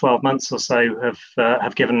 12 months or so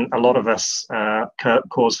have given a lot of us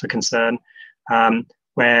cause for concern,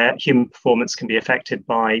 where human performance can be affected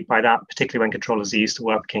by that, particularly when controllers are used to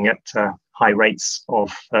working at high rates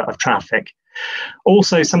of traffic.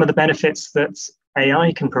 Also, some of the benefits that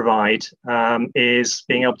AI can provide is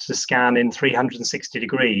being able to scan in 360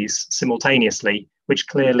 degrees simultaneously, which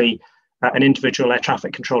clearly an individual air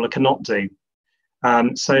traffic controller cannot do.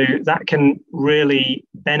 So that can really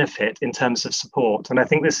benefit in terms of support. And I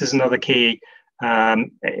think this is another key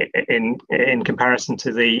in comparison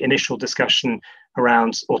to the initial discussion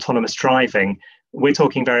around autonomous driving. We're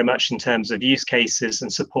talking very much in terms of use cases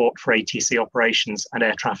and support for ATC operations and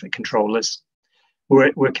air traffic controllers.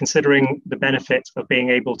 We're considering the benefit of being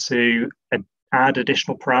able to add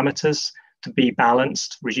additional parameters to be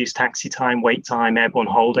balanced, reduce taxi time, wait time, airborne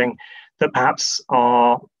holding, that perhaps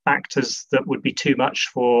are factors that would be too much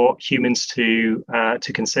for humans to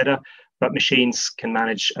consider, but machines can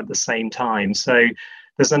manage at the same time. So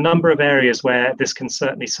there's a number of areas where this can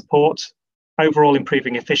certainly support overall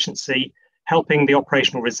improving efficiency, helping the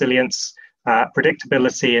operational resilience,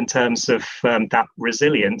 predictability in terms of that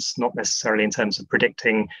resilience, not necessarily in terms of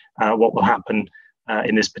predicting what will happen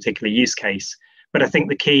in this particular use case. But I think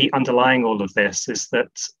the key underlying all of this is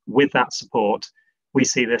that with that support, we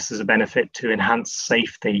see this as a benefit to enhance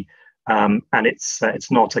safety, and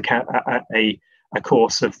it's not a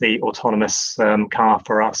course of the autonomous car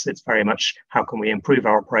for us. It's very much how can we improve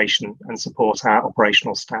our operation and support our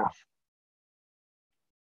operational staff.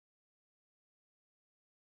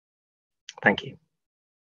 Thank you.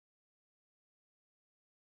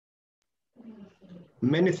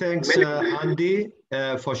 Many thanks, Andy,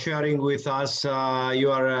 for sharing with us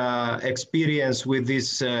your experience with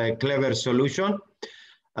this clever solution.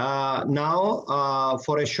 Now,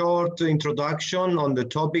 for a short introduction on the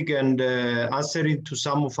topic and answering to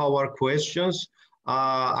some of our questions,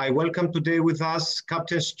 I welcome today with us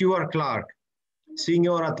Captain Stuart Clark,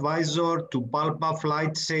 Senior Advisor to PALPA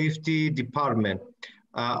Flight Safety Department.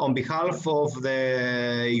 On behalf of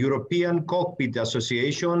the European Cockpit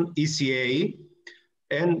Association, ECA,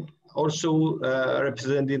 and also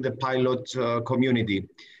representing the pilot community.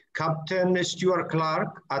 Captain Stuart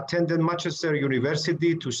Clark attended Manchester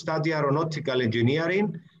University to study aeronautical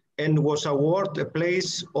engineering and was awarded a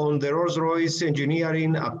place on the Rolls-Royce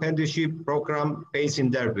Engineering Apprenticeship Program based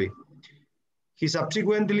in Derby. He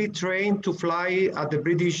subsequently trained to fly at the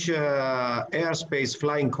British Airspace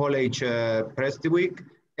Flying College, Prestwick,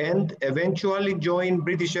 and eventually joined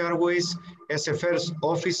British Airways as a first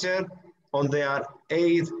officer on their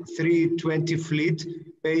A320 fleet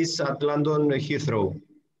based at London Heathrow.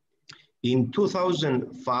 In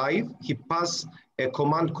 2005, he passed a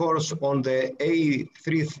command course on the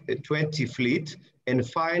A320 fleet and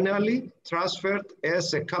finally transferred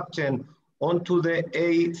as a captain onto the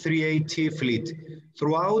A380 fleet.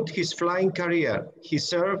 Throughout his flying career, he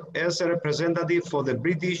served as a representative for the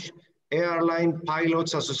British Airline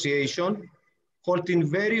Pilots Association, holding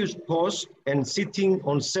various posts and sitting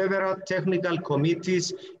on several technical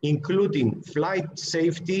committees, including flight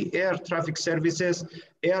safety, air traffic services,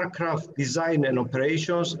 aircraft design and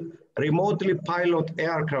operations, remotely pilot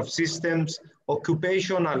aircraft systems,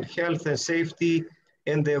 occupational health and safety,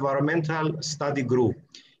 and the environmental study group.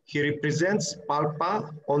 He represents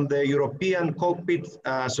PALPA on the European Cockpit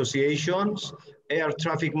Association's Air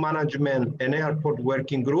Traffic Management and Airport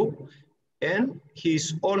Working Group, and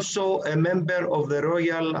he's also a member of the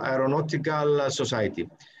Royal Aeronautical Society.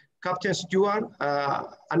 Captain Stewart,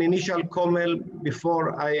 an initial comment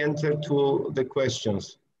before I enter to the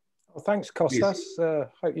questions. Well, thanks, Kostas.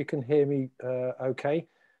 Hope you can hear me okay.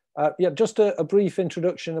 Yeah, just a brief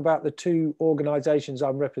introduction about the two organisations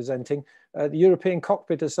I'm representing. The European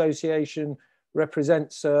Cockpit Association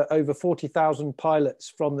represents over 40,000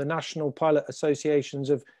 pilots from the national pilot associations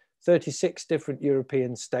of 36 different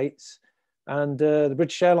European states. And the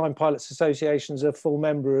British Airline Pilots Association is a full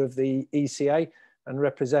member of the ECA and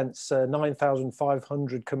represents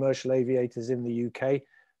 9,500 commercial aviators in the UK.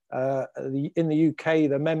 In the UK,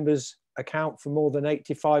 the members account for more than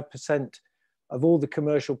 85% of all the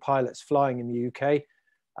commercial pilots flying in the UK.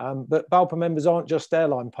 But BALPA members aren't just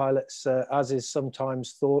airline pilots, as is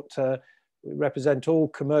sometimes thought. We represent all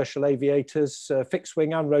commercial aviators, fixed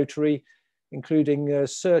wing and rotary, including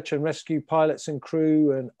search and rescue pilots and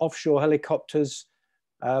crew and offshore helicopters,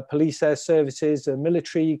 police air services,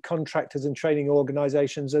 military contractors and training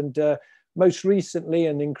organisations, and most recently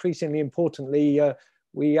and increasingly importantly,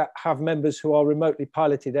 we have members who are remotely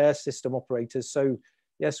piloted air system operators. So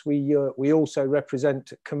yes, we also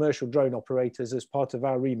represent commercial drone operators as part of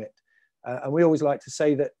our remit. And we always like to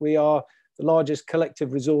say that we are the largest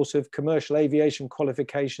collective resource of commercial aviation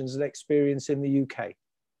qualifications and experience in the UK.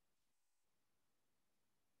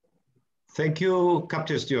 Thank you,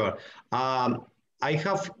 Captain Stewart. I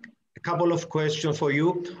have a couple of questions for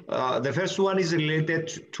you. The first one is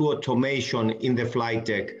related to automation in the flight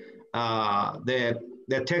deck.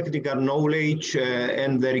 The technical knowledge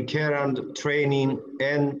and the recurrent training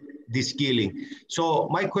and the skilling. So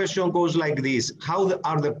my question goes like this: how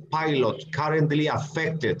are the pilots currently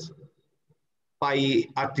affected by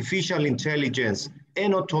artificial intelligence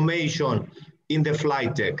and automation in the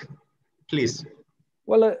flight deck? Please.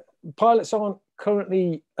 Well, pilots aren't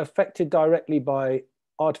currently affected directly by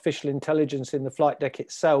artificial intelligence in the flight deck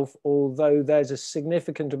itself, although there's a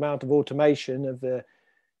significant amount of automation of the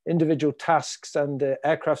individual tasks and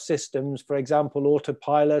aircraft systems, for example,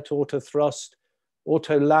 autopilot, auto thrust,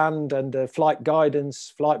 auto land, and flight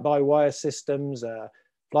guidance, flight-by-wire systems,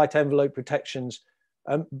 flight envelope protections.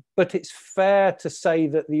 But it's fair to say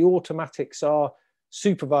that the automatics are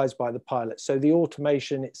supervised by the pilot, so the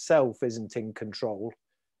automation itself isn't in control.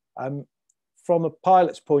 From a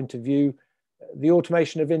pilot's point of view, the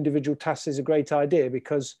automation of individual tasks is a great idea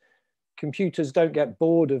because computers don't get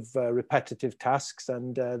bored of repetitive tasks,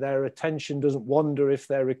 and their attention doesn't wander if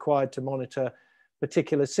they're required to monitor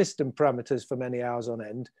particular system parameters for many hours on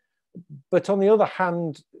end. But on the other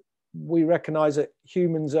hand, we recognize that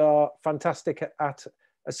humans are fantastic at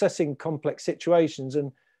assessing complex situations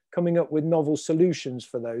and coming up with novel solutions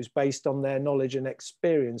for those based on their knowledge and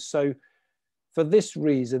experience. So for this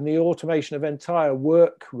reason, the automation of entire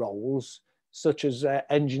work roles, such as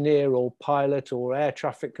engineer or pilot or air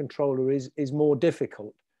traffic controller, is more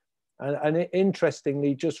difficult. And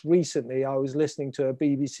interestingly, just recently, I was listening to a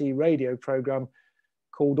BBC radio program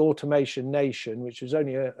called Automation Nation, which was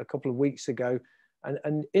only a couple of weeks ago.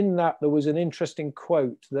 And in that, there was an interesting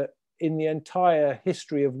quote that in the entire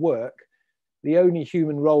history of work, the only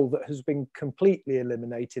human role that has been completely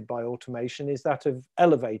eliminated by automation is that of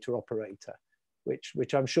elevator operator,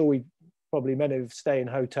 which I'm sure probably many of stay in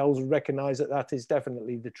hotels recognize that that is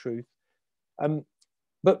definitely the truth.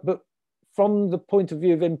 But from the point of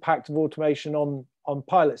view of impact of automation on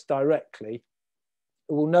pilots directly,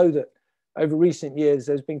 we'll know that over recent years,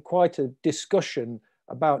 there's been quite a discussion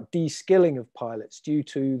about de-skilling of pilots due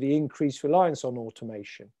to the increased reliance on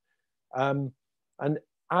automation. And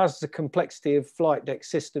as the complexity of flight deck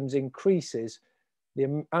systems increases,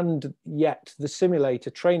 and yet the simulator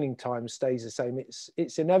training time stays the same,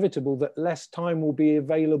 it's inevitable that less time will be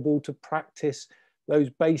available to practice those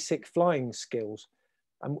basic flying skills.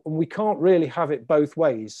 And we can't really have it both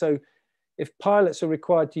ways. So if pilots are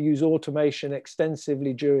required to use automation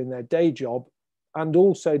extensively during their day job and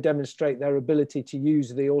also demonstrate their ability to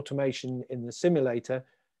use the automation in the simulator,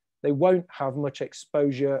 they won't have much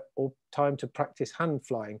exposure or time to practice hand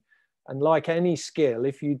flying. And like any skill,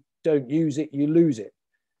 if you don't use it, you lose it.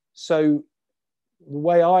 So the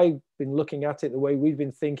way I've been looking at it, the way we've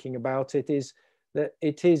been thinking about it, is that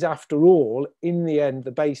it is, after all, in the end,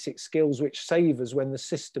 the basic skills which save us when the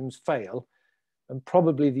systems fail. And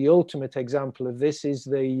probably the ultimate example of this is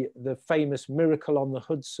the famous miracle on the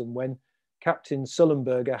Hudson, when Captain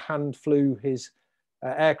Sullenberger hand flew his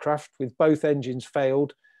aircraft with both engines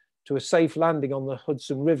failed to a safe landing on the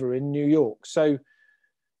Hudson River in New York. So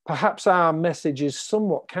perhaps our message is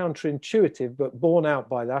somewhat counterintuitive, but borne out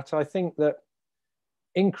by that. I think that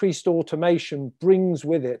increased automation brings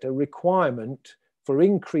with it a requirement for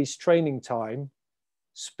increased training time,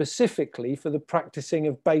 specifically for the practicing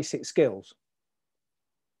of basic skills?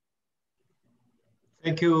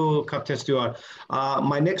 Thank you, Captain Stewart.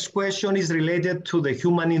 My next question is related to the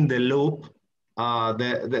human in the loop,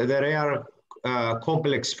 the rare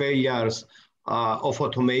complex failures of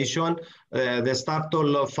automation, the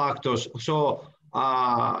startle factors. So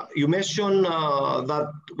you mentioned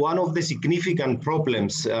that one of the significant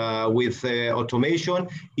problems with automation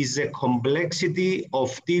is the complexity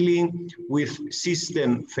of dealing with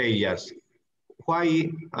system failures. Why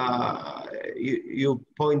you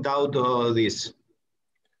point out this?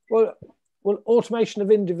 Well, automation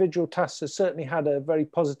of individual tasks has certainly had a very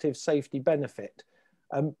positive safety benefit.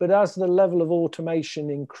 But as the level of automation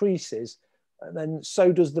increases, then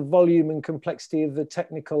so does the volume and complexity of the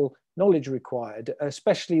technical knowledge required,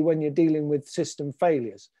 especially when you're dealing with system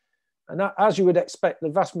failures. And as you would expect, the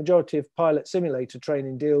vast majority of pilot simulator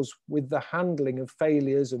training deals with the handling of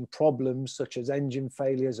failures and problems such as engine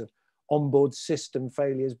failures and onboard system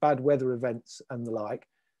failures, bad weather events and the like.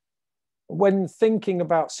 When thinking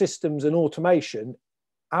about systems and automation,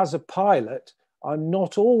 as a pilot, I'm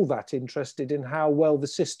not all that interested in how well the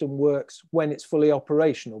system works when it's fully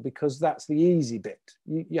operational, because that's the easy bit.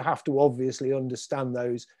 You have to obviously understand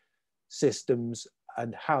those systems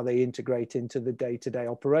and how they integrate into the day-to-day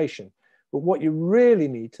operation. But what you really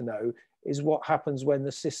need to know is what happens when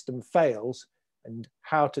the system fails and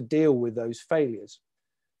how to deal with those failures.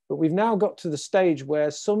 But we've now got to the stage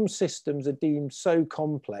where some systems are deemed so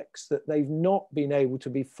complex that they've not been able to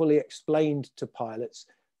be fully explained to pilots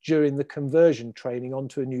during the conversion training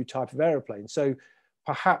onto a new type of aeroplane. So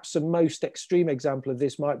perhaps the most extreme example of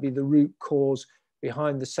this might be the root cause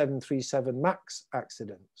behind the 737 MAX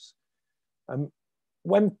accidents.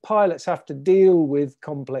 When pilots have to deal with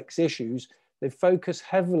complex issues, they focus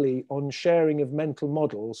heavily on sharing of mental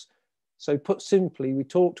models. So put simply, we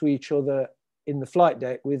talk to each other in the flight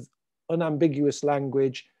deck with unambiguous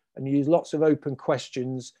language and use lots of open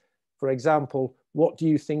questions. For example, what do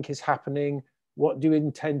you think is happening? What do you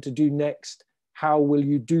intend to do next? How will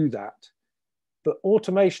you do that? But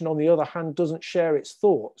automation, on the other hand, doesn't share its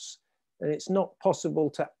thoughts, and it's not possible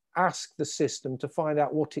to ask the system to find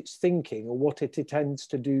out what it's thinking or what it intends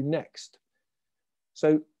to do next.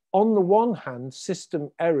 So on the one hand,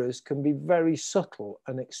 system errors can be very subtle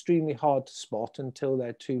and extremely hard to spot until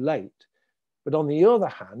they're too late. But on the other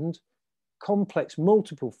hand, complex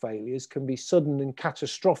multiple failures can be sudden and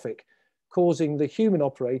catastrophic, causing the human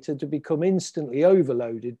operator to become instantly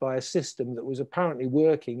overloaded by a system that was apparently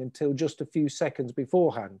working until just a few seconds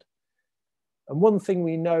beforehand. And one thing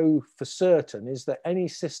we know for certain is that any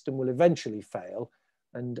system will eventually fail,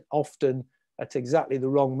 and often at exactly the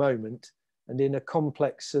wrong moment and in a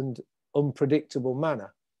complex and unpredictable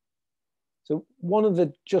manner. So one of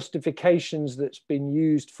the justifications that's been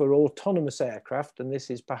used for autonomous aircraft, and this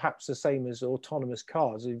is perhaps the same as autonomous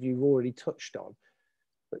cars, as you've already touched on,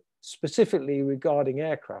 but specifically regarding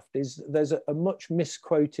aircraft, is there's a much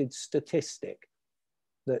misquoted statistic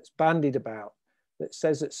that's bandied about that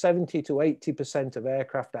says that 70 to 80% of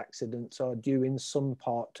aircraft accidents are due in some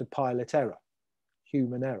part to pilot error,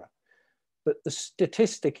 human error. But the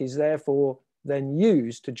statistic is therefore then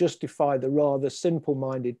used to justify the rather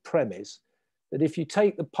simple-minded premise that if you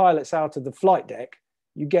take the pilots out of the flight deck,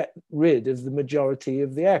 you get rid of the majority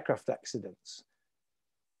of the aircraft accidents.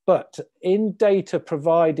 But in data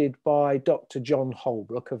provided by Dr. John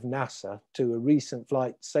Holbrook of NASA to a recent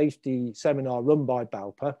flight safety seminar run by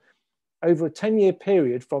BALPA, over a 10-year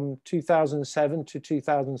period from 2007 to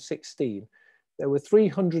 2016, there were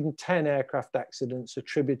 310 aircraft accidents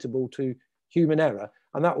attributable to human error,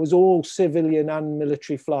 and that was all civilian and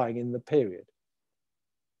military flying in the period.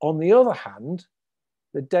 On the other hand,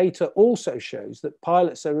 the data also shows that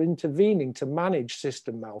pilots are intervening to manage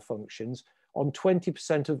system malfunctions on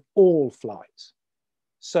 20% of all flights.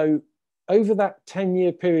 So over that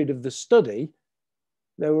 10-year period of the study,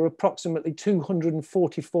 there were approximately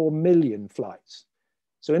 244 million flights.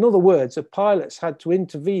 So in other words, the pilots had to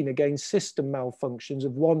intervene against system malfunctions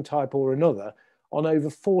of one type or another on over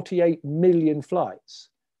 48 million flights.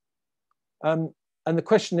 And the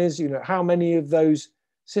question is, how many of those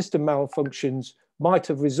system malfunctions might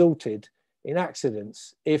have resulted in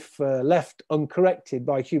accidents if left uncorrected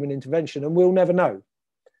by human intervention, and we'll never know.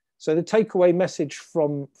 So the takeaway message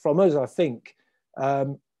from us, I think,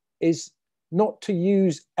 is not to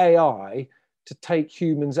use AI to take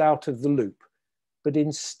humans out of the loop, but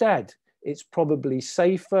instead it's probably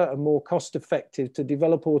safer and more cost-effective to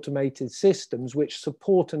develop automated systems which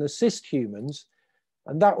support and assist humans,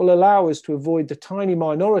 and that will allow us to avoid the tiny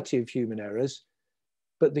minority of human errors,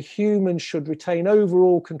 but the human should retain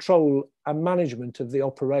overall control and management of the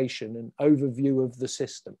operation and overview of the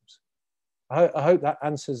systems. I hope that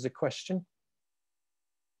answers the question.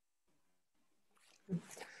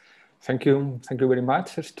 Thank you very much,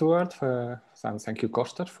 Stuart, and thank you,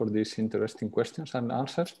 Kostas, for these interesting questions and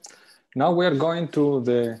answers. Now we are going to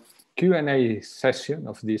the Q&A session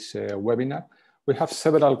of this webinar. We have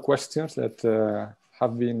several questions that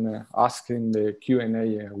have been asked in the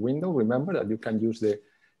Q&A window. Remember that you can use the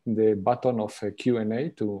button of Q&A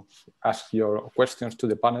to ask your questions to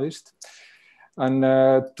the panelists. And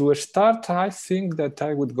to start, I think that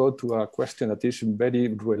I would go to a question that is very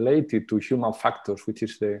related to human factors, which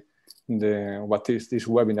is what this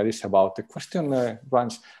webinar is about. The question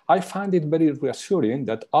runs, I find it very reassuring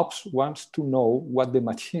that ops wants to know what the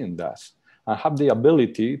machine does and have the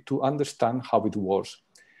ability to understand how it works.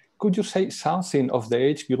 Could you say something of the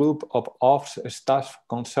age group of ops staff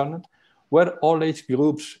concerned? Were all age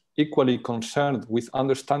groups equally concerned with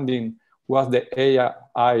understanding what the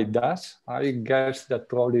AI does? I guess that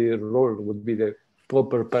probably Roel would be the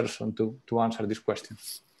proper person to answer this question.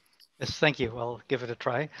 Yes, thank you. I'll give it a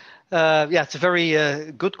try. Yeah, it's a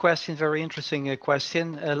very good question, very interesting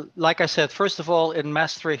question. Like I said, first of all, in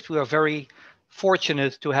Maastricht, we are very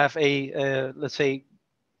fortunate to have a, let's say,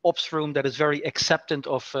 ops room that is very acceptant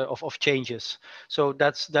of changes. So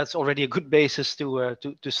that's already a good basis to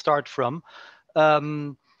start from.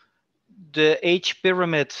 The age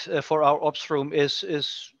pyramid for our ops room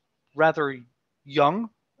is rather young.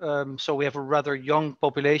 So we have a rather young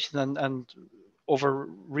population, and over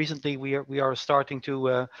recently we are starting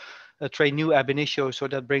to train new ab initio, so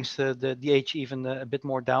that brings the age even a bit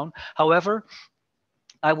more down. However,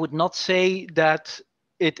 I would not say that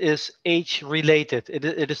it is age related.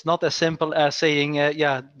 It is not as simple as saying,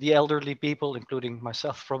 yeah, the elderly people, including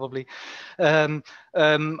myself probably,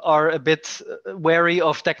 are a bit wary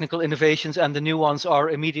of technical innovations and the new ones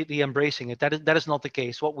are immediately embracing it. That is not the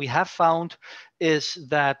case. What we have found is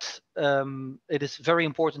that it is very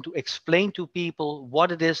important to explain to people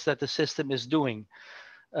what it is that the system is doing.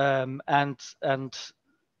 And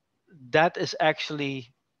that is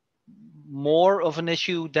actually more of an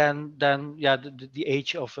issue than yeah the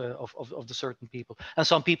age of the certain people. And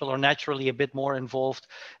some people are naturally a bit more involved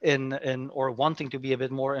in or wanting to be a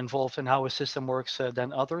bit more involved in how a system works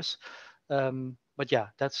than others. But yeah,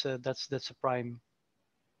 that's a prime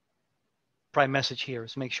message here,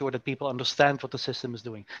 is make sure that people understand what the system is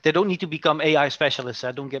doing. They don't need to become AI specialists,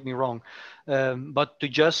 don't get me wrong, but to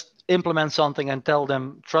just implement something and tell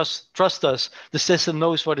them trust us, the system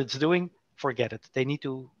knows what it's doing, forget it. They need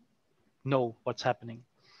to know what's happening.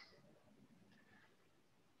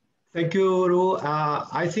 Thank you, Ru.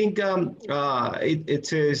 I think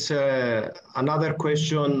it is another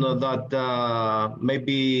question that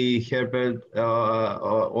maybe Herbert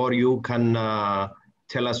or you can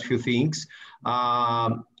tell us a few things.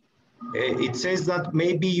 It says that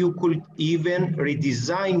maybe you could even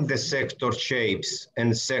redesign the sector shapes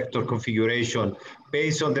and sector configuration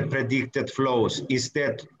based on the predicted flows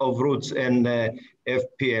instead of routes and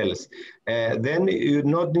FPLs. Then you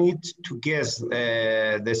not need to guess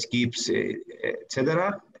the skips,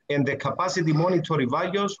 etc. And the capacity monitoring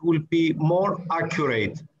values will be more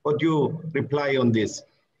accurate. What do you reply on this?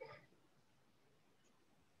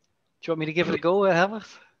 Do you want me to give it a go, Herbert?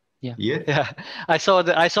 Yeah. I saw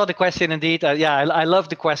the question indeed. Yeah, I love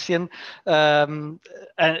the question, and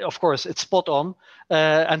of course it's spot on,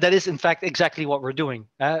 and that is in fact exactly what we're doing.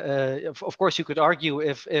 Of course, you could argue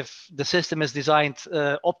if the system is designed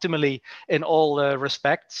optimally in all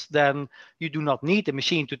respects, then you do not need the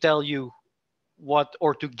machine to tell you what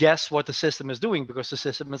or to guess what the system is doing, because the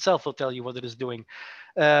system itself will tell you what it is doing.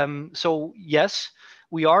 So yes,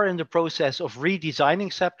 we are in the process of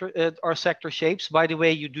redesigning our sector shapes. By the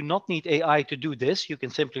way, you do not need AI to do this. You can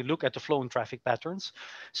simply look at the flow and traffic patterns.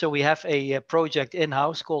 So we have a project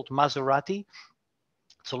in-house called Maserati.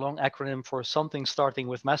 It's a long acronym for something starting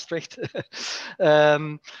with Maastricht,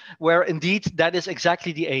 where indeed that is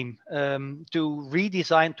exactly the aim, to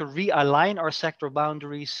redesign, to realign our sector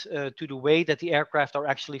boundaries to the way that the aircraft are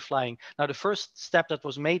actually flying. Now, the first step that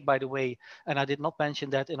was made, by the way, and I did not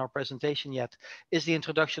mention that in our presentation yet, is the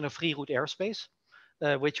introduction of free route airspace,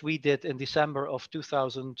 which we did in December of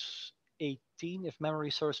 2018, if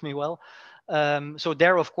memory serves me well. So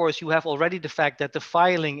there, of course, you have already the fact that the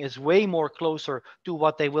filing is way more closer to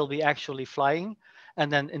what they will be actually flying.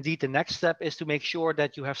 And then indeed, the next step is to make sure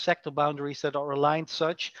that you have sector boundaries that are aligned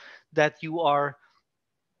such that you are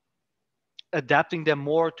adapting them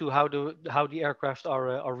more to how the aircraft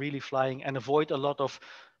are really flying, and avoid a lot of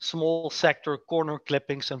small sector corner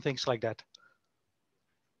clippings and things like that.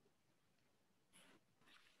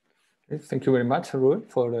 Thank you very much, Rui,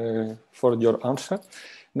 for your answer.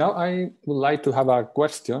 Now I would like to have a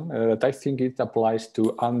question that I think it applies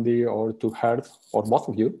to Andy or to Herb or both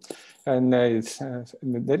of you. And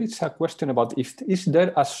there is a question about is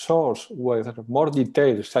there a source where more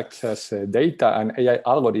details such as data and AI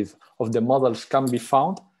algorithms of the models can be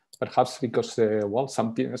found? Perhaps because, well,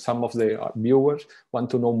 some of the viewers want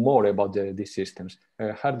to know more about these systems.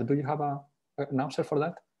 Herb, do you have an answer for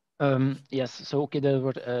that? Yes, so okay, there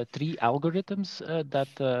were 3 algorithms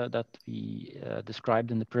that we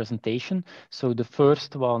described in the presentation. So the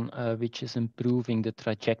first one, which is improving the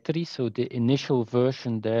trajectory. So the initial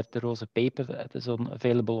version there was a paper that is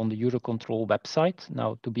available on the EUROCONTROL website.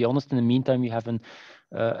 Now, to be honest, in the meantime, we have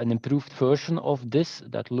an improved version of this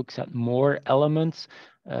that looks at more elements.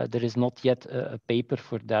 There is not yet a paper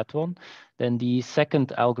for that one. Then the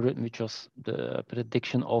second algorithm, which was the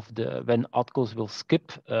prediction of when ATCOs will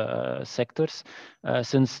skip sectors.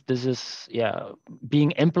 Since this is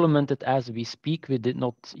being implemented as we speak, we did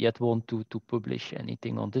not yet want to publish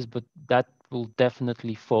anything on this, but that will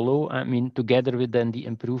definitely follow. I mean, together with then the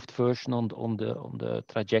improved version on the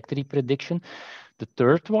trajectory prediction. The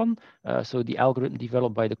third one, so the algorithm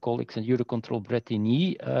developed by the colleagues in EUROCONTROL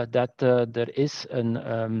Bretigny, that there is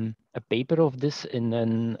a paper of this in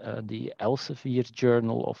the Elsevier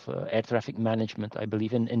Journal of Air Traffic Management, I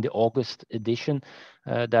believe, in the August edition,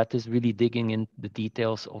 that is really digging in the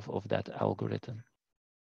details of that algorithm.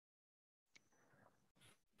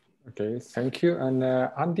 Okay, thank you. And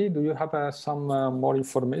Andy, do you have some more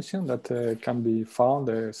information that can be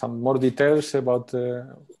found, some more details about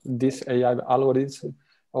these AI algorithms,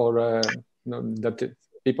 or that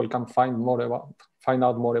people can find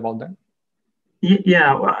out more about them?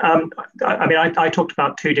 Yeah, I mean, I talked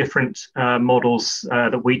about 2 different models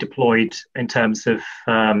that we deployed in terms of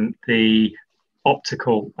the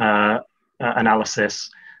optical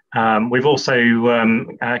analysis. We've also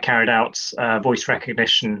carried out voice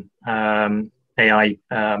recognition AI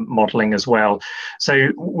modeling as well. So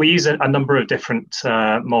we use a number of different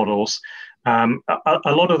models. A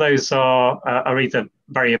lot of those are either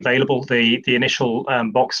very available. The initial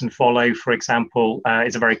box and follow, for example,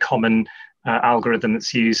 is a very common algorithm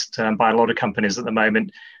that's used by a lot of companies at the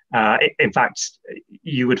moment. In fact,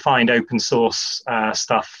 you would find open source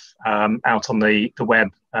stuff out on the web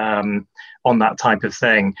on that type of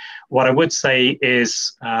thing. What I would say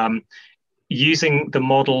is using the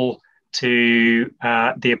model to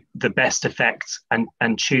the best effect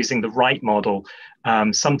and choosing the right model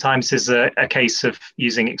sometimes is a case of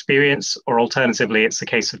using experience, or alternatively, it's a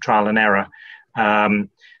case of trial and error.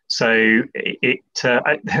 So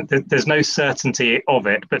there's no certainty of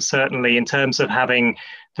it, but certainly in terms of having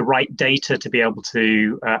the right data to be able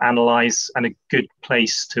to analyze and a good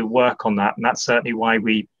place to work on that. And that's certainly why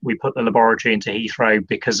we put the laboratory into Heathrow,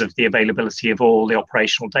 because of the availability of all the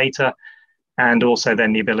operational data, and also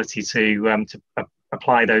then the ability to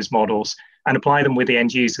apply those models and apply them with the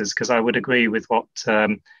end users. Because I would agree with what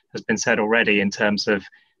has been said already in terms of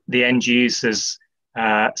the end users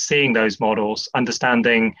seeing those models,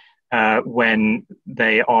 understanding when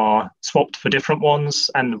they are swapped for different ones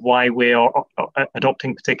and why we are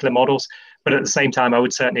adopting particular models. But at the same time, I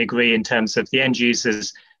would certainly agree in terms of the end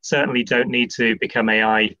users certainly don't need to become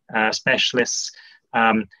AI specialists,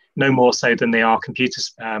 no more so than they are computer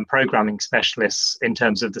programming specialists in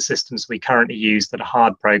terms of the systems we currently use that are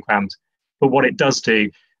hard programmed. But what it does do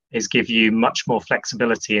is give you much more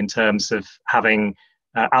flexibility in terms of having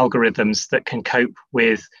algorithms that can cope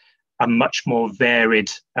with a much more varied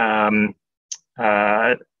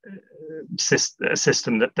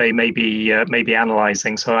system that they may be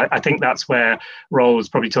analyzing. So I think that's where Roel was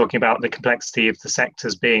probably talking about the complexity of the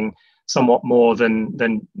sectors being somewhat more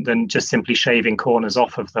than just simply shaving corners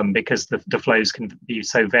off of them, because the flows can be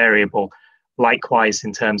so variable. Likewise,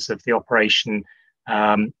 in terms of the operation,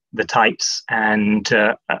 the types and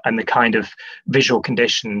the kind of visual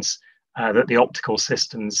conditions that the optical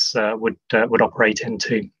systems would operate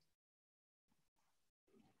into.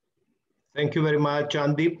 Thank you very much,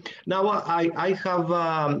 Andy. Now, I have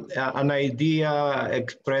an idea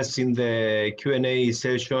expressed in the Q&A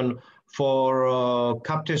session for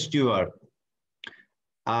Captain Stewart.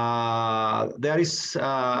 There is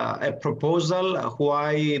a proposal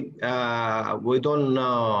why we don't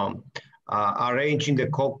arrange in the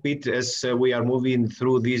cockpit, as we are moving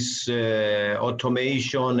through this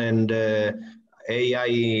automation and AI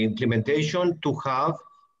implementation, to have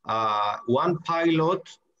one pilot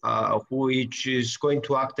which is going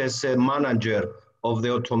to act as a manager of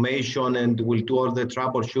the automation and will do all the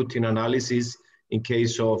troubleshooting analysis in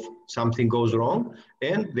case of something goes wrong.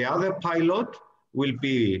 And the other pilot will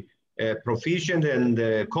be proficient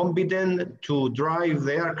and competent to drive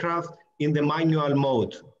the aircraft in the manual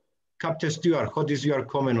mode. Captain Stewart, what is your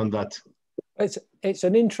comment on that? It's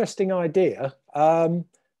an interesting idea,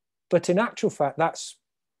 but in actual fact, that's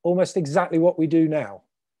almost exactly what we do now,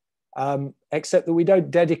 except that we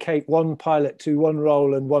don't dedicate one pilot to one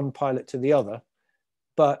role and one pilot to the other.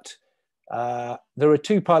 But there are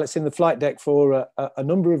two pilots in the flight deck for a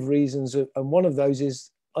number of reasons, and one of those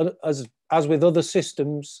is, as with other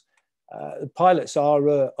systems, pilots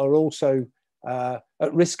are also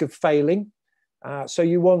at risk of failing. So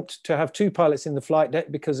you want to have two pilots in the flight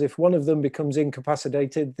deck, because if one of them becomes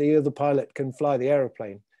incapacitated, the other pilot can fly the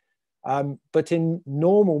aeroplane. But in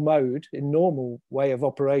normal mode, in normal way of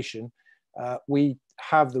operation, we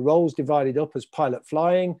have the roles divided up as pilot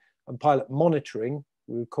flying and pilot monitoring,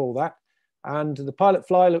 we would call that. And the pilot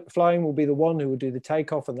flying will be the one who will do the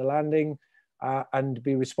takeoff and the landing and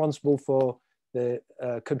be responsible for the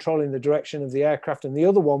controlling the direction of the aircraft. And the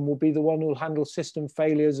other one will be the one who will handle system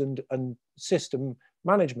failures and system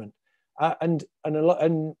management. And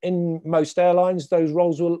in most airlines, those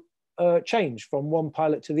roles will change from one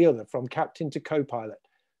pilot to the other, from captain to co-pilot.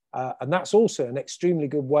 And that's also an extremely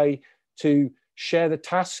good way to share the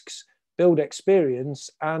tasks, build experience,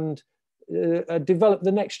 and develop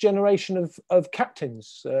the next generation of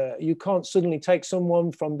captains. You can't suddenly take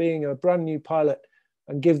someone from being a brand new pilot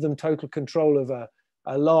and give them total control of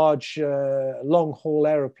a large, long-haul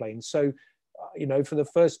aeroplane. So, you know, for the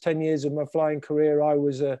first 10 years of my flying career, I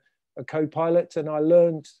was a co-pilot, and I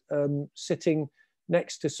learned sitting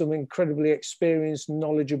next to some incredibly experienced,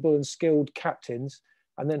 knowledgeable and skilled captains.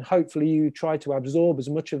 And then hopefully you try to absorb as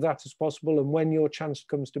much of that as possible. And when your chance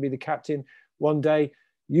comes to be the captain, one day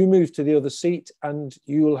you move to the other seat and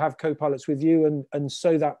you will have co-pilots with you. And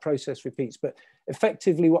so that process repeats. But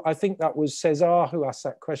effectively, what I think that was Cesar who asked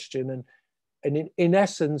that question. And in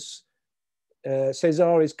essence,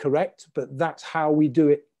 Cesar is correct, but that's how we do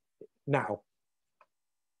it now.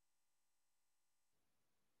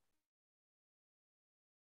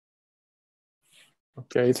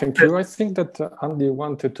 Okay, thank you. I think that Andy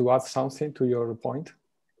wanted to add something to your point.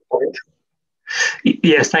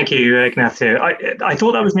 Yes, thank you, Ignacio. I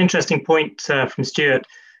thought that was an interesting point from Stuart,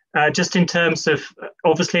 just in terms of,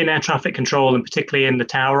 obviously in air traffic control, and particularly in the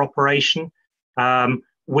tower operation,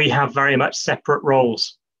 we have very much separate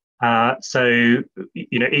roles. So,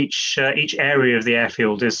 you know, each area of the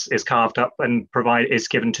airfield is carved up and is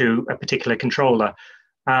given to a particular controller.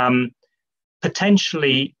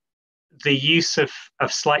 Potentially, the use of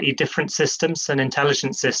slightly different systems and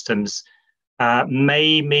intelligent systems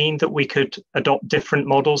may mean that we could adopt different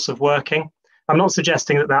models of working. I'm not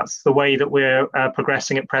suggesting that that's the way that we're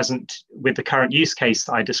progressing at present with the current use case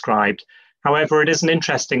that I described. However, it is an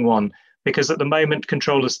interesting one, because at the moment,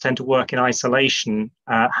 controllers tend to work in isolation,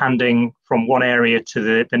 handing from one area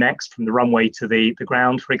to the next, from the runway to the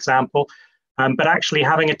ground, for example. But actually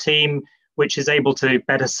having a team which is able to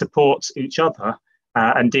better support each other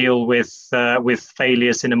and deal with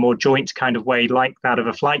failures in a more joint kind of way, like that of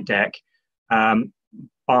a flight deck,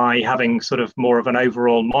 by having sort of more of an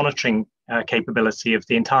overall monitoring capability of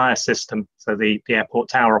the entire system. So the airport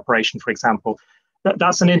tower operation, for example,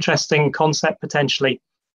 that's an interesting concept potentially.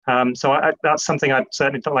 So that's something I'd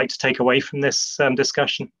certainly like to take away from this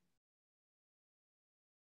discussion.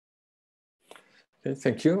 Okay,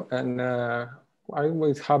 thank you. And I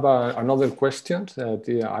will have another question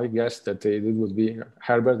that I guess that it would be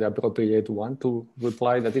Herbert, the appropriate one to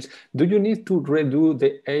reply. That is, do you need to redo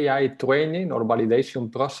the AI training or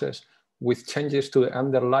validation process with changes to the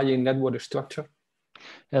underlying network structure?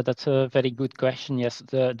 Yeah, that's a very good question. Yes,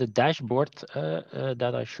 the dashboard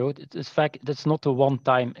that I showed, in fact, that's not a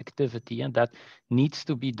one-time activity, and that needs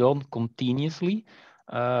to be done continuously,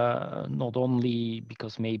 not only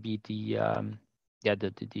because maybe the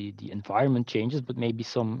environment changes, but maybe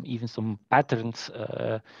even some patterns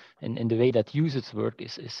in the way that users work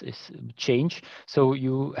is change. So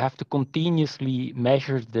you have to continuously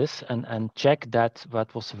measure this and check that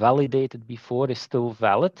what was validated before is still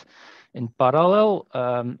valid. In parallel,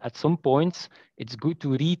 at some points, it's good to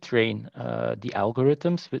retrain the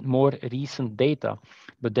algorithms with more recent data,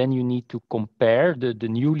 but then you need to compare the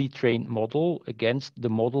newly trained model against the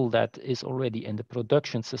model that is already in the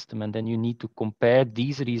production system, and then you need to compare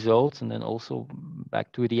these results and then also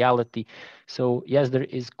back to reality. So yes, there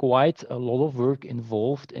is quite a lot of work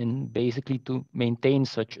involved in basically to maintain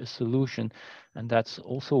such a solution. And that's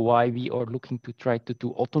also why we are looking to try to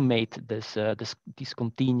automate these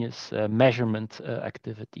continuous measurement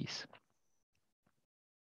activities.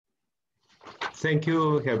 Thank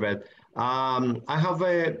you, Herbert. I have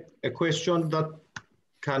a question that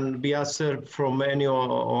can be answered from any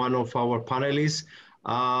one of our panelists.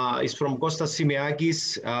 It's from Kostas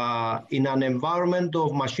Simiakis. In an environment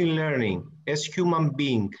of machine learning, as human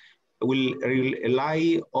being will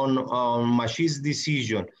rely on machine's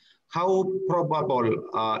decision, how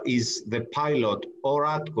probable is the pilot or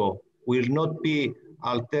ATCO will not be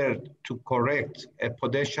altered to correct a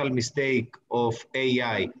potential mistake of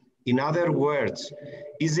AI? In other words,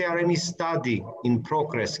 is there any study in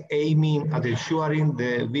progress aiming at ensuring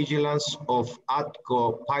the vigilance of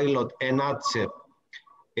ATCO, pilot, and ATSEP,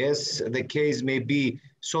 as the case may be,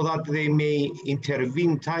 so that they may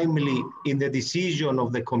intervene timely in the decision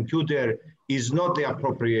of the computer is not the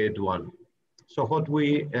appropriate one? So what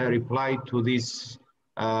we reply to this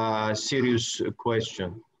serious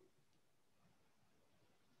question?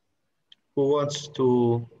 Who wants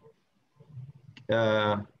to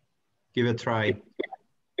give a try?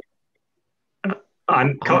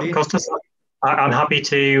 Kostas. I'm happy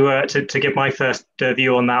to give my first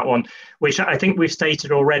view on that one, which I think we've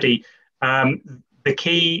stated already. The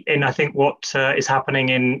key in, I think, what is happening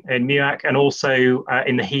in MUAC and also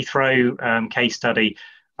in the Heathrow case study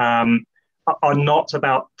are not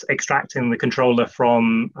about extracting the controller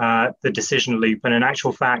from the decision loop. And in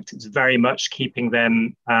actual fact, it's very much keeping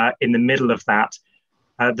them in the middle of that.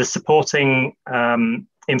 The supporting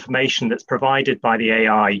information that's provided by the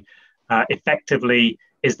AI effectively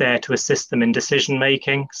is there to assist them in decision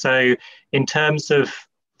making. So in terms of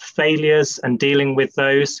failures and dealing with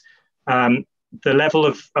those, the level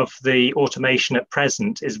of the automation at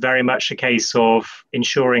present is very much a case of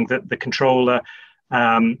ensuring that the controller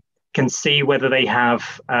can see whether they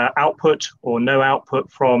have output or no output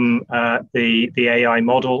from the AI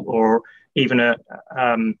model, or even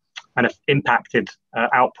an impacted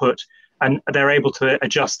output, and they're able to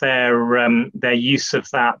adjust their use of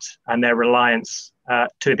that and their reliance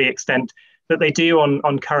to the extent that they do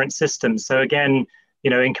on current systems. So again,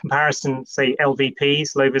 in comparison, say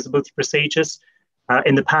LVPs, low visibility procedures,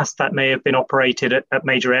 in the past that may have been operated at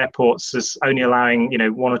major airports as only allowing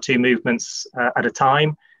 1 or 2 movements at a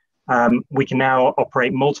time. We can now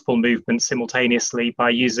operate multiple movements simultaneously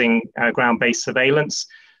by using ground-based surveillance.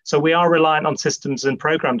 So we are reliant on systems and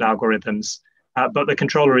programmed algorithms, but the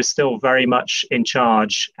controller is still very much in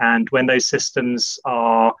charge. And when those systems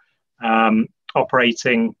are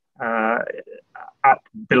operating at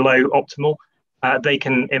below optimal, they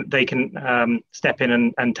can step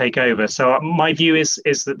in and take over. So my view is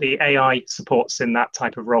that the AI supports in that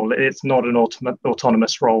type of role. It's not an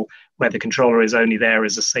autonomous role where the controller is only there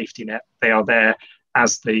as a safety net. They are there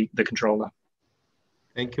as the controller.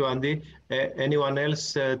 Thank you, Andy. Anyone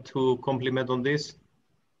else to complement on this?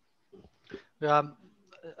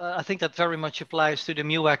 I think that very much applies to the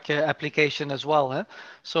MUAC application as well. Huh?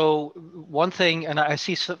 So one thing, and I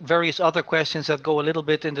see various other questions that go a little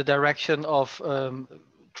bit in the direction of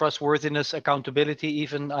trustworthiness, accountability,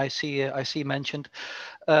 even I see mentioned.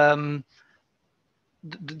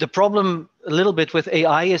 The problem a little bit with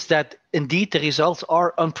AI is that indeed the results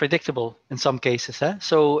are unpredictable in some cases. Huh?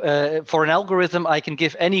 So for an algorithm, I can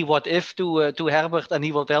give any what if to Herbert, and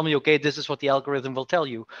he will tell me, okay, this is what the algorithm will tell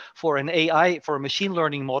you. For an AI, for a machine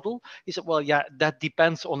learning model, he said, well, yeah, that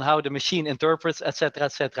depends on how the machine interprets, etc.,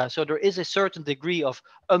 etc. So there is a certain degree of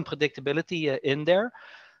unpredictability in there.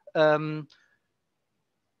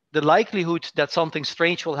 The likelihood that something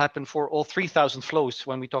strange will happen for all 3,000 flows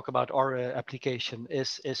when we talk about our application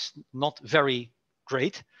is not very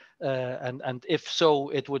great. And if so,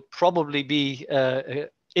 it would probably be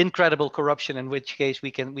incredible corruption, in which case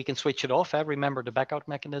we can switch it off. Remember the backout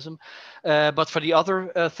mechanism. But for the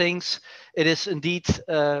other things, it is indeed,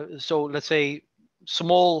 so let's say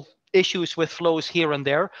small issues with flows here and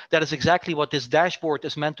there. That is exactly what this dashboard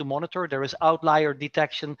is meant to monitor. There is outlier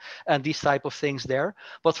detection and these type of things there.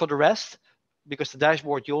 But for the rest, because the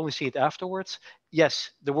dashboard, you only see it afterwards,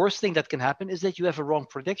 yes, the worst thing that can happen is that you have a wrong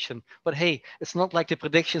prediction. But hey, it's not like the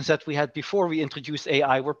predictions that we had before we introduced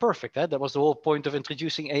AI were perfect. That was the whole point of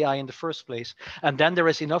introducing AI in the first place. And then there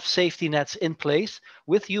is enough safety nets in place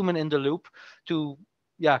with human in the loop to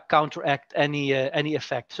counteract any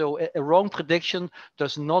effect. So a wrong prediction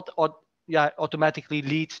does not automatically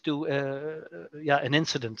lead to an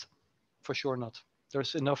incident, for sure not.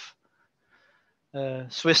 There's enough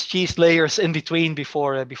Swiss cheese layers in between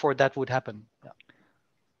before that would happen.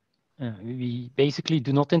 We basically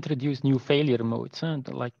do not introduce new failure modes.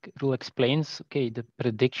 Like Roel explains, okay, the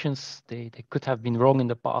predictions, they could have been wrong in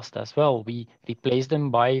the past as well. We replace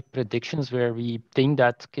them by predictions where we think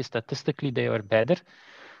that statistically they are better.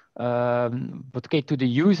 But okay, to the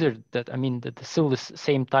user, that's still the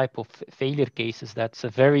same type of failure cases. That's a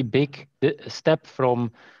very big step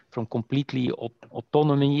from from completely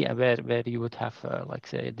autonomy, where you would have, like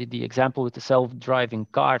say, the example with the self-driving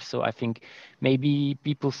car. So I think maybe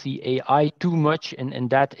people see AI too much in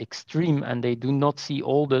that extreme, and they do not see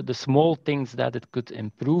all the small things that it could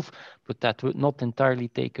improve, but that would not entirely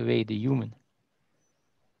take away the human.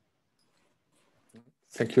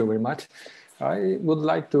 Thank you very much. I would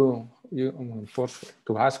like to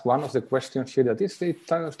ask one of the questions here that is a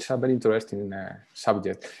very interesting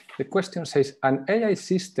subject. The question says, an AI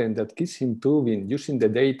system that keeps improving using the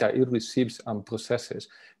data it receives and processes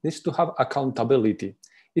needs to have accountability.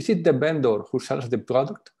 Is it the vendor who sells the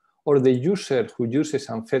product or the user who uses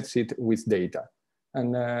and feeds it with data?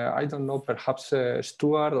 And I don't know, perhaps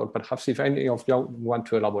Stuart, or perhaps if any of you want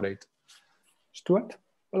to elaborate. Stuart?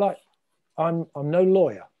 Well, I'm no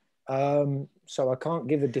lawyer, so I can't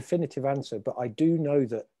give a definitive answer, but I do know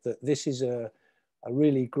that this is a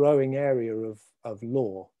really growing area of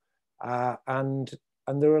law. And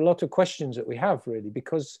there are a lot of questions that we have, really,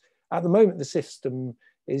 because at the moment the system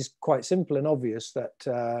is quite simple and obvious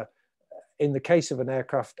that in the case of an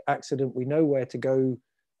aircraft accident, we know where to go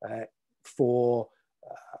for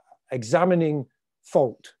examining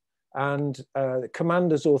fault, and the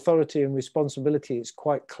commander's authority and responsibility is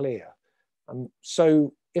quite clear.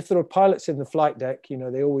 So if there are pilots in the flight deck, you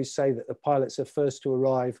know, they always say that the pilots are first to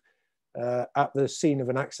arrive at the scene of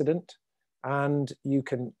an accident, and you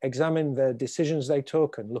can examine the decisions they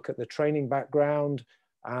took and look at the training background,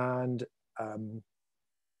 and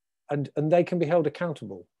they can be held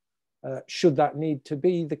accountable should that need to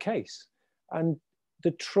be the case. And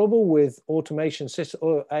the trouble with automation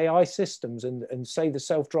or AI systems and say the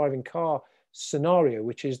self-driving car scenario,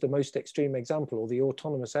 which is the most extreme example, or the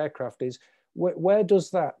autonomous aircraft, is where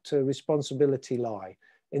does that responsibility lie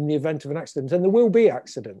in the event of an accident? And there will be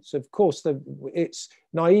accidents. Of course, it's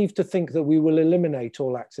naive to think that we will eliminate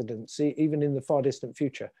all accidents, even in the far distant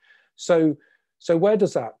future. So where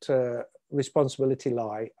does that responsibility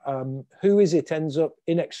lie? Who is it ends up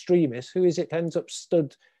in extremis? Who is it ends up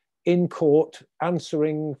stood in court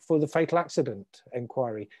answering for the fatal accident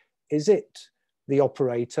inquiry? Is it the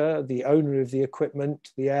operator, the owner of the equipment,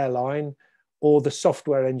 the airline, or the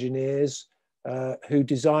software engineers who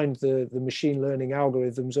designed the machine learning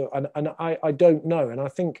algorithms? And I don't know. And I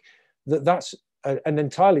think that that's an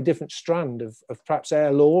entirely different strand of perhaps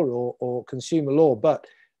air law or consumer law. But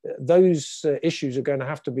those issues are going to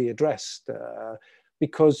have to be addressed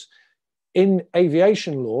because in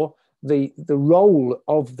aviation law, the role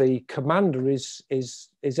of the commander is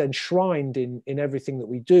enshrined in everything that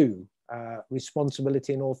we do,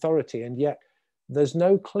 responsibility and authority, and yet there's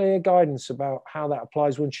no clear guidance about how that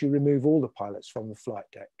applies once you remove all the pilots from the flight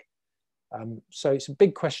deck. So it's a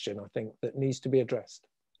big question, I think, that needs to be addressed.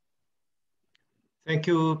 Thank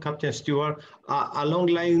you, Captain Stewart. Along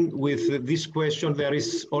line with this question, there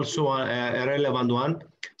is also a relevant one,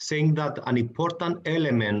 saying that an important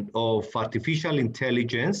element of artificial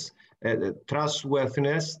intelligence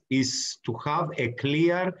trustworthiness is to have a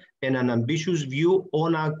clear and an ambitious view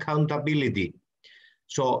on accountability.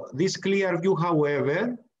 So this clear view,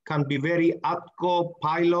 however, can be very ATCO,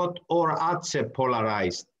 pilot, or ATSE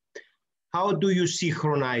polarized. How do you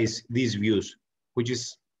synchronize these views, which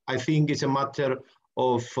is, I think, is a matter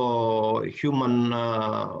of human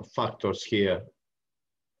factors here?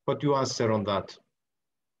 What do you answer on that?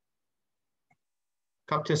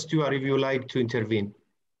 Captain Stewart, if you like to intervene.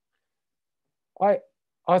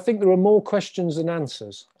 I think there are more questions than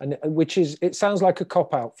answers, and which is, it sounds like a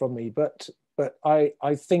cop-out from me, but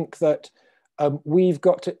I think that we've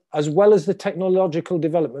got to, as well as the technological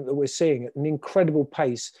development that we're seeing at an incredible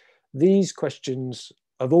pace, these questions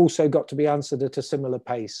have also got to be answered at a similar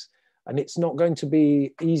pace, and it's not going to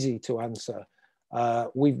be easy to answer.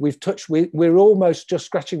 We're almost just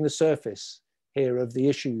scratching the surface here of the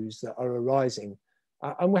issues that are arising.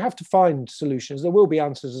 And we have to find solutions. There will be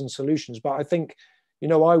answers and solutions, but I think, you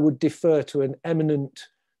know, I would defer to an eminent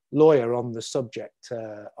lawyer on the subject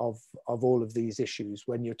of all of these issues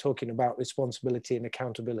when you're talking about responsibility and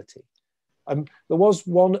accountability. There was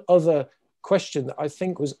one other question that I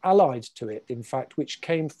think was allied to it, in fact, which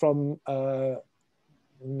came from Keshav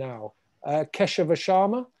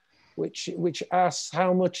Sharma, which asks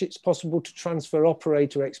how much it's possible to transfer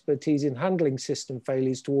operator expertise in handling system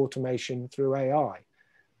failures to automation through AI.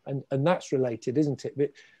 And that's related, isn't it?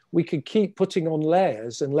 But we could keep putting on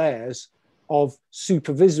layers and layers of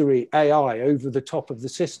supervisory AI over the top of the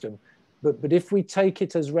system. But if we take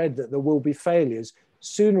it as read that there will be failures,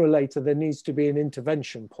 sooner or later there needs to be an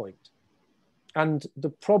intervention point. And the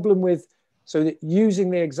problem with, so that using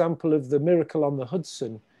the example of the Miracle on the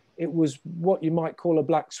Hudson, it was what you might call a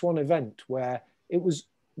black swan event, where it was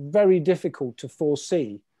very difficult to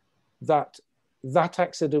foresee that that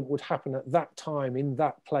accident would happen at that time in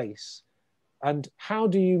that place? And how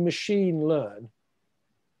do you machine learn?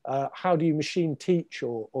 How do you machine teach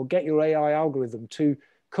or get your AI algorithm to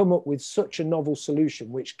come up with such a novel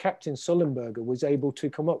solution, which Captain Sullenberger was able to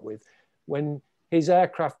come up with when his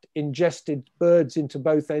aircraft ingested birds into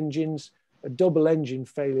both engines, a double engine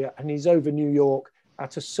failure, and he's over New York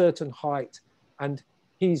at a certain height, and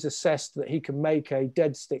he's assessed that he can make a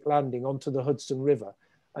dead stick landing onto the Hudson River.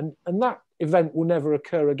 And that event will never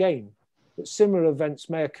occur again. But similar events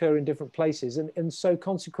may occur in different places. And so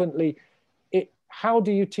consequently, how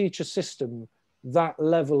do you teach a system that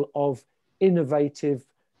level of innovative,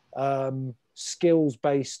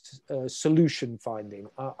 skills-based solution finding?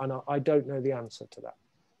 And I don't know the answer to that.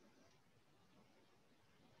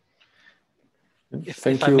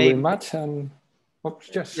 Thank you very much.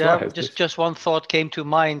 Just one thought came to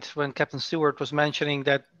mind when Captain Stewart was mentioning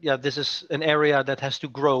that, yeah, this is an area that has to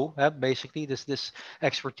grow. Basically, this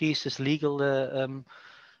expertise, this legal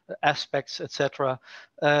aspects, etc.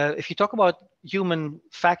 If you talk about human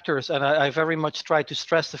factors, and I very much try to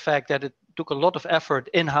stress the fact that it took a lot of effort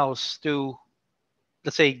in-house to,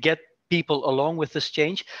 let's say, get people along with this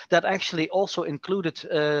change, that actually also included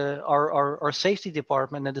our safety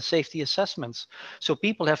department and the safety assessments. So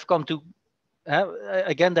people have come to,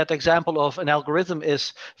 again, that example of an algorithm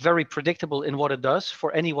is very predictable in what it does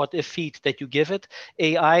for any what-if feed that you give it.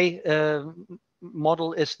 AI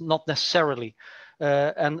model is not necessarily.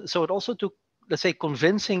 And so it also took, let's say,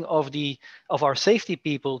 convincing of our safety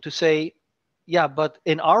people to say, yeah, but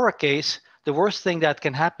in our case, the worst thing that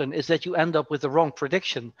can happen is that you end up with the wrong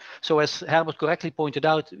prediction. So as Herbert correctly pointed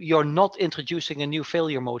out, you're not introducing a new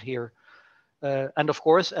failure mode here. And of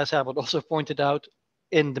course, as Herbert also pointed out,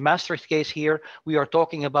 in the Maastricht case here, we are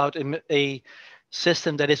talking about a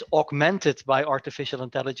system that is augmented by artificial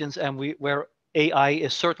intelligence, and where AI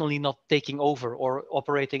is certainly not taking over or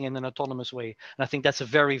operating in an autonomous way. And I think that's a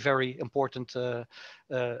very, very important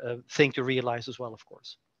thing to realize as well, of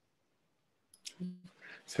course.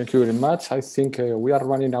 Thank you very much. I think we are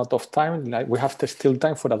running out of time. We have still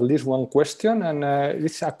time for at least one question. And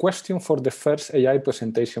it's a question for the first AI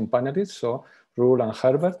presentation panelists, so Roel and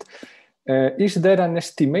Herbert. Is there an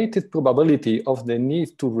estimated probability of the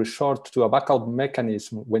need to resort to a backup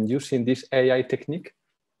mechanism when using this AI technique?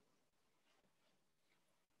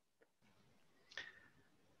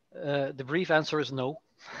 The brief answer is no.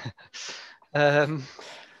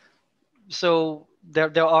 So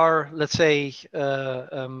there are, let's say,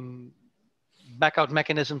 backout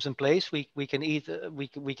mechanisms in place. We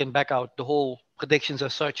can back out the whole predictions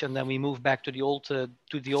as such, and then we move back to the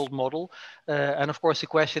old model. And of course, the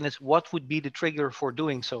question is, what would be the trigger for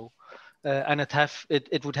doing so? And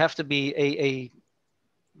it would have to be a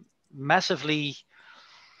massively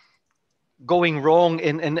going wrong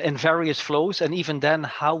in various flows, and even then,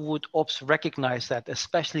 how would ops recognize that,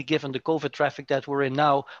 especially given the COVID traffic that we're in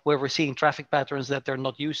now, where we're seeing traffic patterns that they're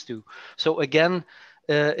not used to. So again,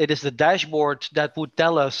 it is the dashboard that would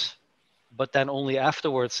tell us, but then only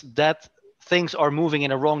afterwards, that things are moving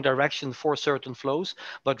in a wrong direction for certain flows.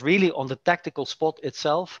 But really on the tactical spot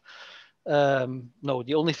itself, no,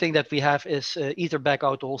 the only thing that we have is either back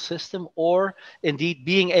out the whole system, or indeed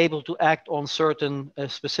being able to act on certain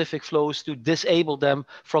specific flows to disable them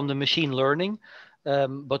from the machine learning.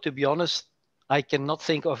 But to be honest, I cannot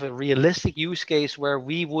think of a realistic use case where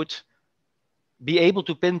we would be able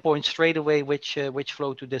to pinpoint straight away which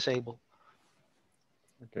flow to disable.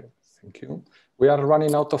 Okay, thank you. We are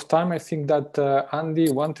running out of time. I think that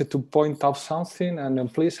Andy wanted to point out something,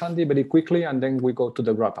 and please, Andy, very quickly, and then we go to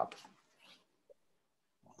the wrap up.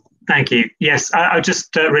 Thank you. Yes, I'm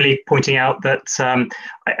just really pointing out that,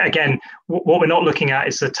 again, what we're not looking at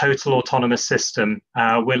is a total autonomous system.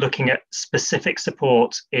 We're looking at specific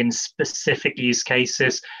support in specific use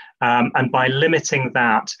cases. And by limiting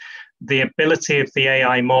that, the ability of the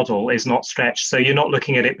AI model is not stretched. So you're not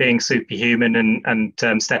looking at it being superhuman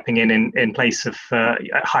and stepping in place of a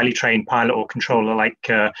highly trained pilot or controller, like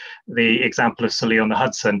the example of Sully on the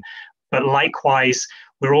Hudson. But likewise,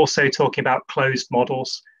 we're also talking about closed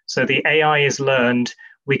models. So the AI is learned,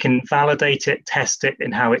 we can validate it, test it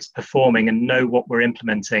in how it's performing, and know what we're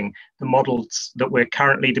implementing. The models that we're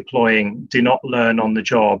currently deploying do not learn on the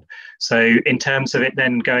job. So in terms of it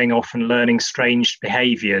then going off and learning strange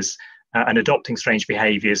behaviors and adopting strange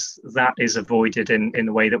behaviors, that is avoided in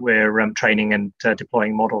the way that we're training and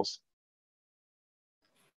deploying models.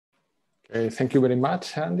 Okay, thank you very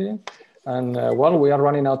much, Andy. And well, we are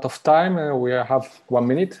running out of time. We have 1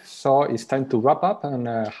 minute, so it's time to wrap up and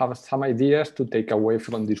have some ideas to take away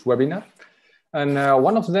from this webinar. And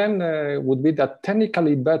one of them would be that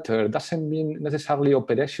technically better doesn't mean necessarily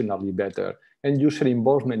operationally better. And user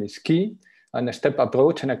involvement is key, and a step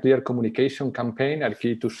approach and a clear communication campaign are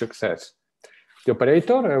key to success. The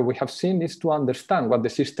operator, we have seen, needs to understand what the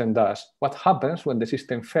system does, what happens when the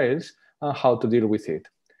system fails, and how to deal with it.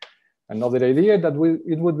 Another idea that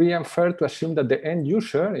it would be unfair to assume that the end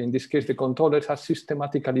user, in this case the controllers, are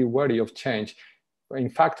systematically wary of change. In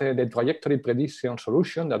fact, the trajectory prediction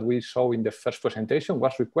solution that we saw in the first presentation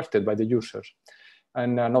was requested by the users.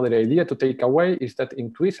 And another idea to take away is that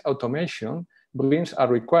increased automation brings a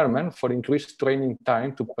requirement for increased training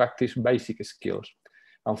time to practice basic skills.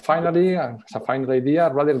 And finally, as a final idea,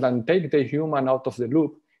 rather than take the human out of the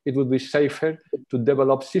loop, it would be safer to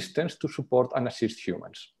develop systems to support and assist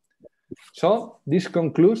humans. So this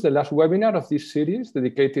concludes the last webinar of this series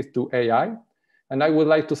dedicated to AI. And I would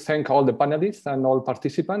like to thank all the panelists and all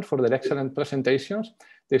participants for their excellent presentations,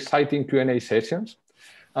 the exciting Q&A sessions.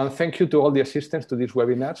 And thank you to all the assistants to these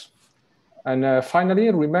webinars. And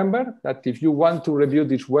finally, remember that if you want to review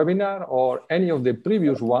this webinar or any of the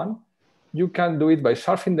previous one, you can do it by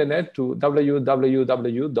surfing the net to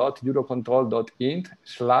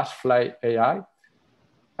www.eurocontrol.int/flyai,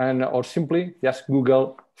 or simply just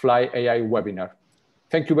Google Fly AI webinar.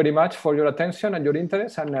 Thank you very much for your attention and your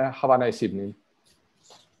interest, and have a nice evening.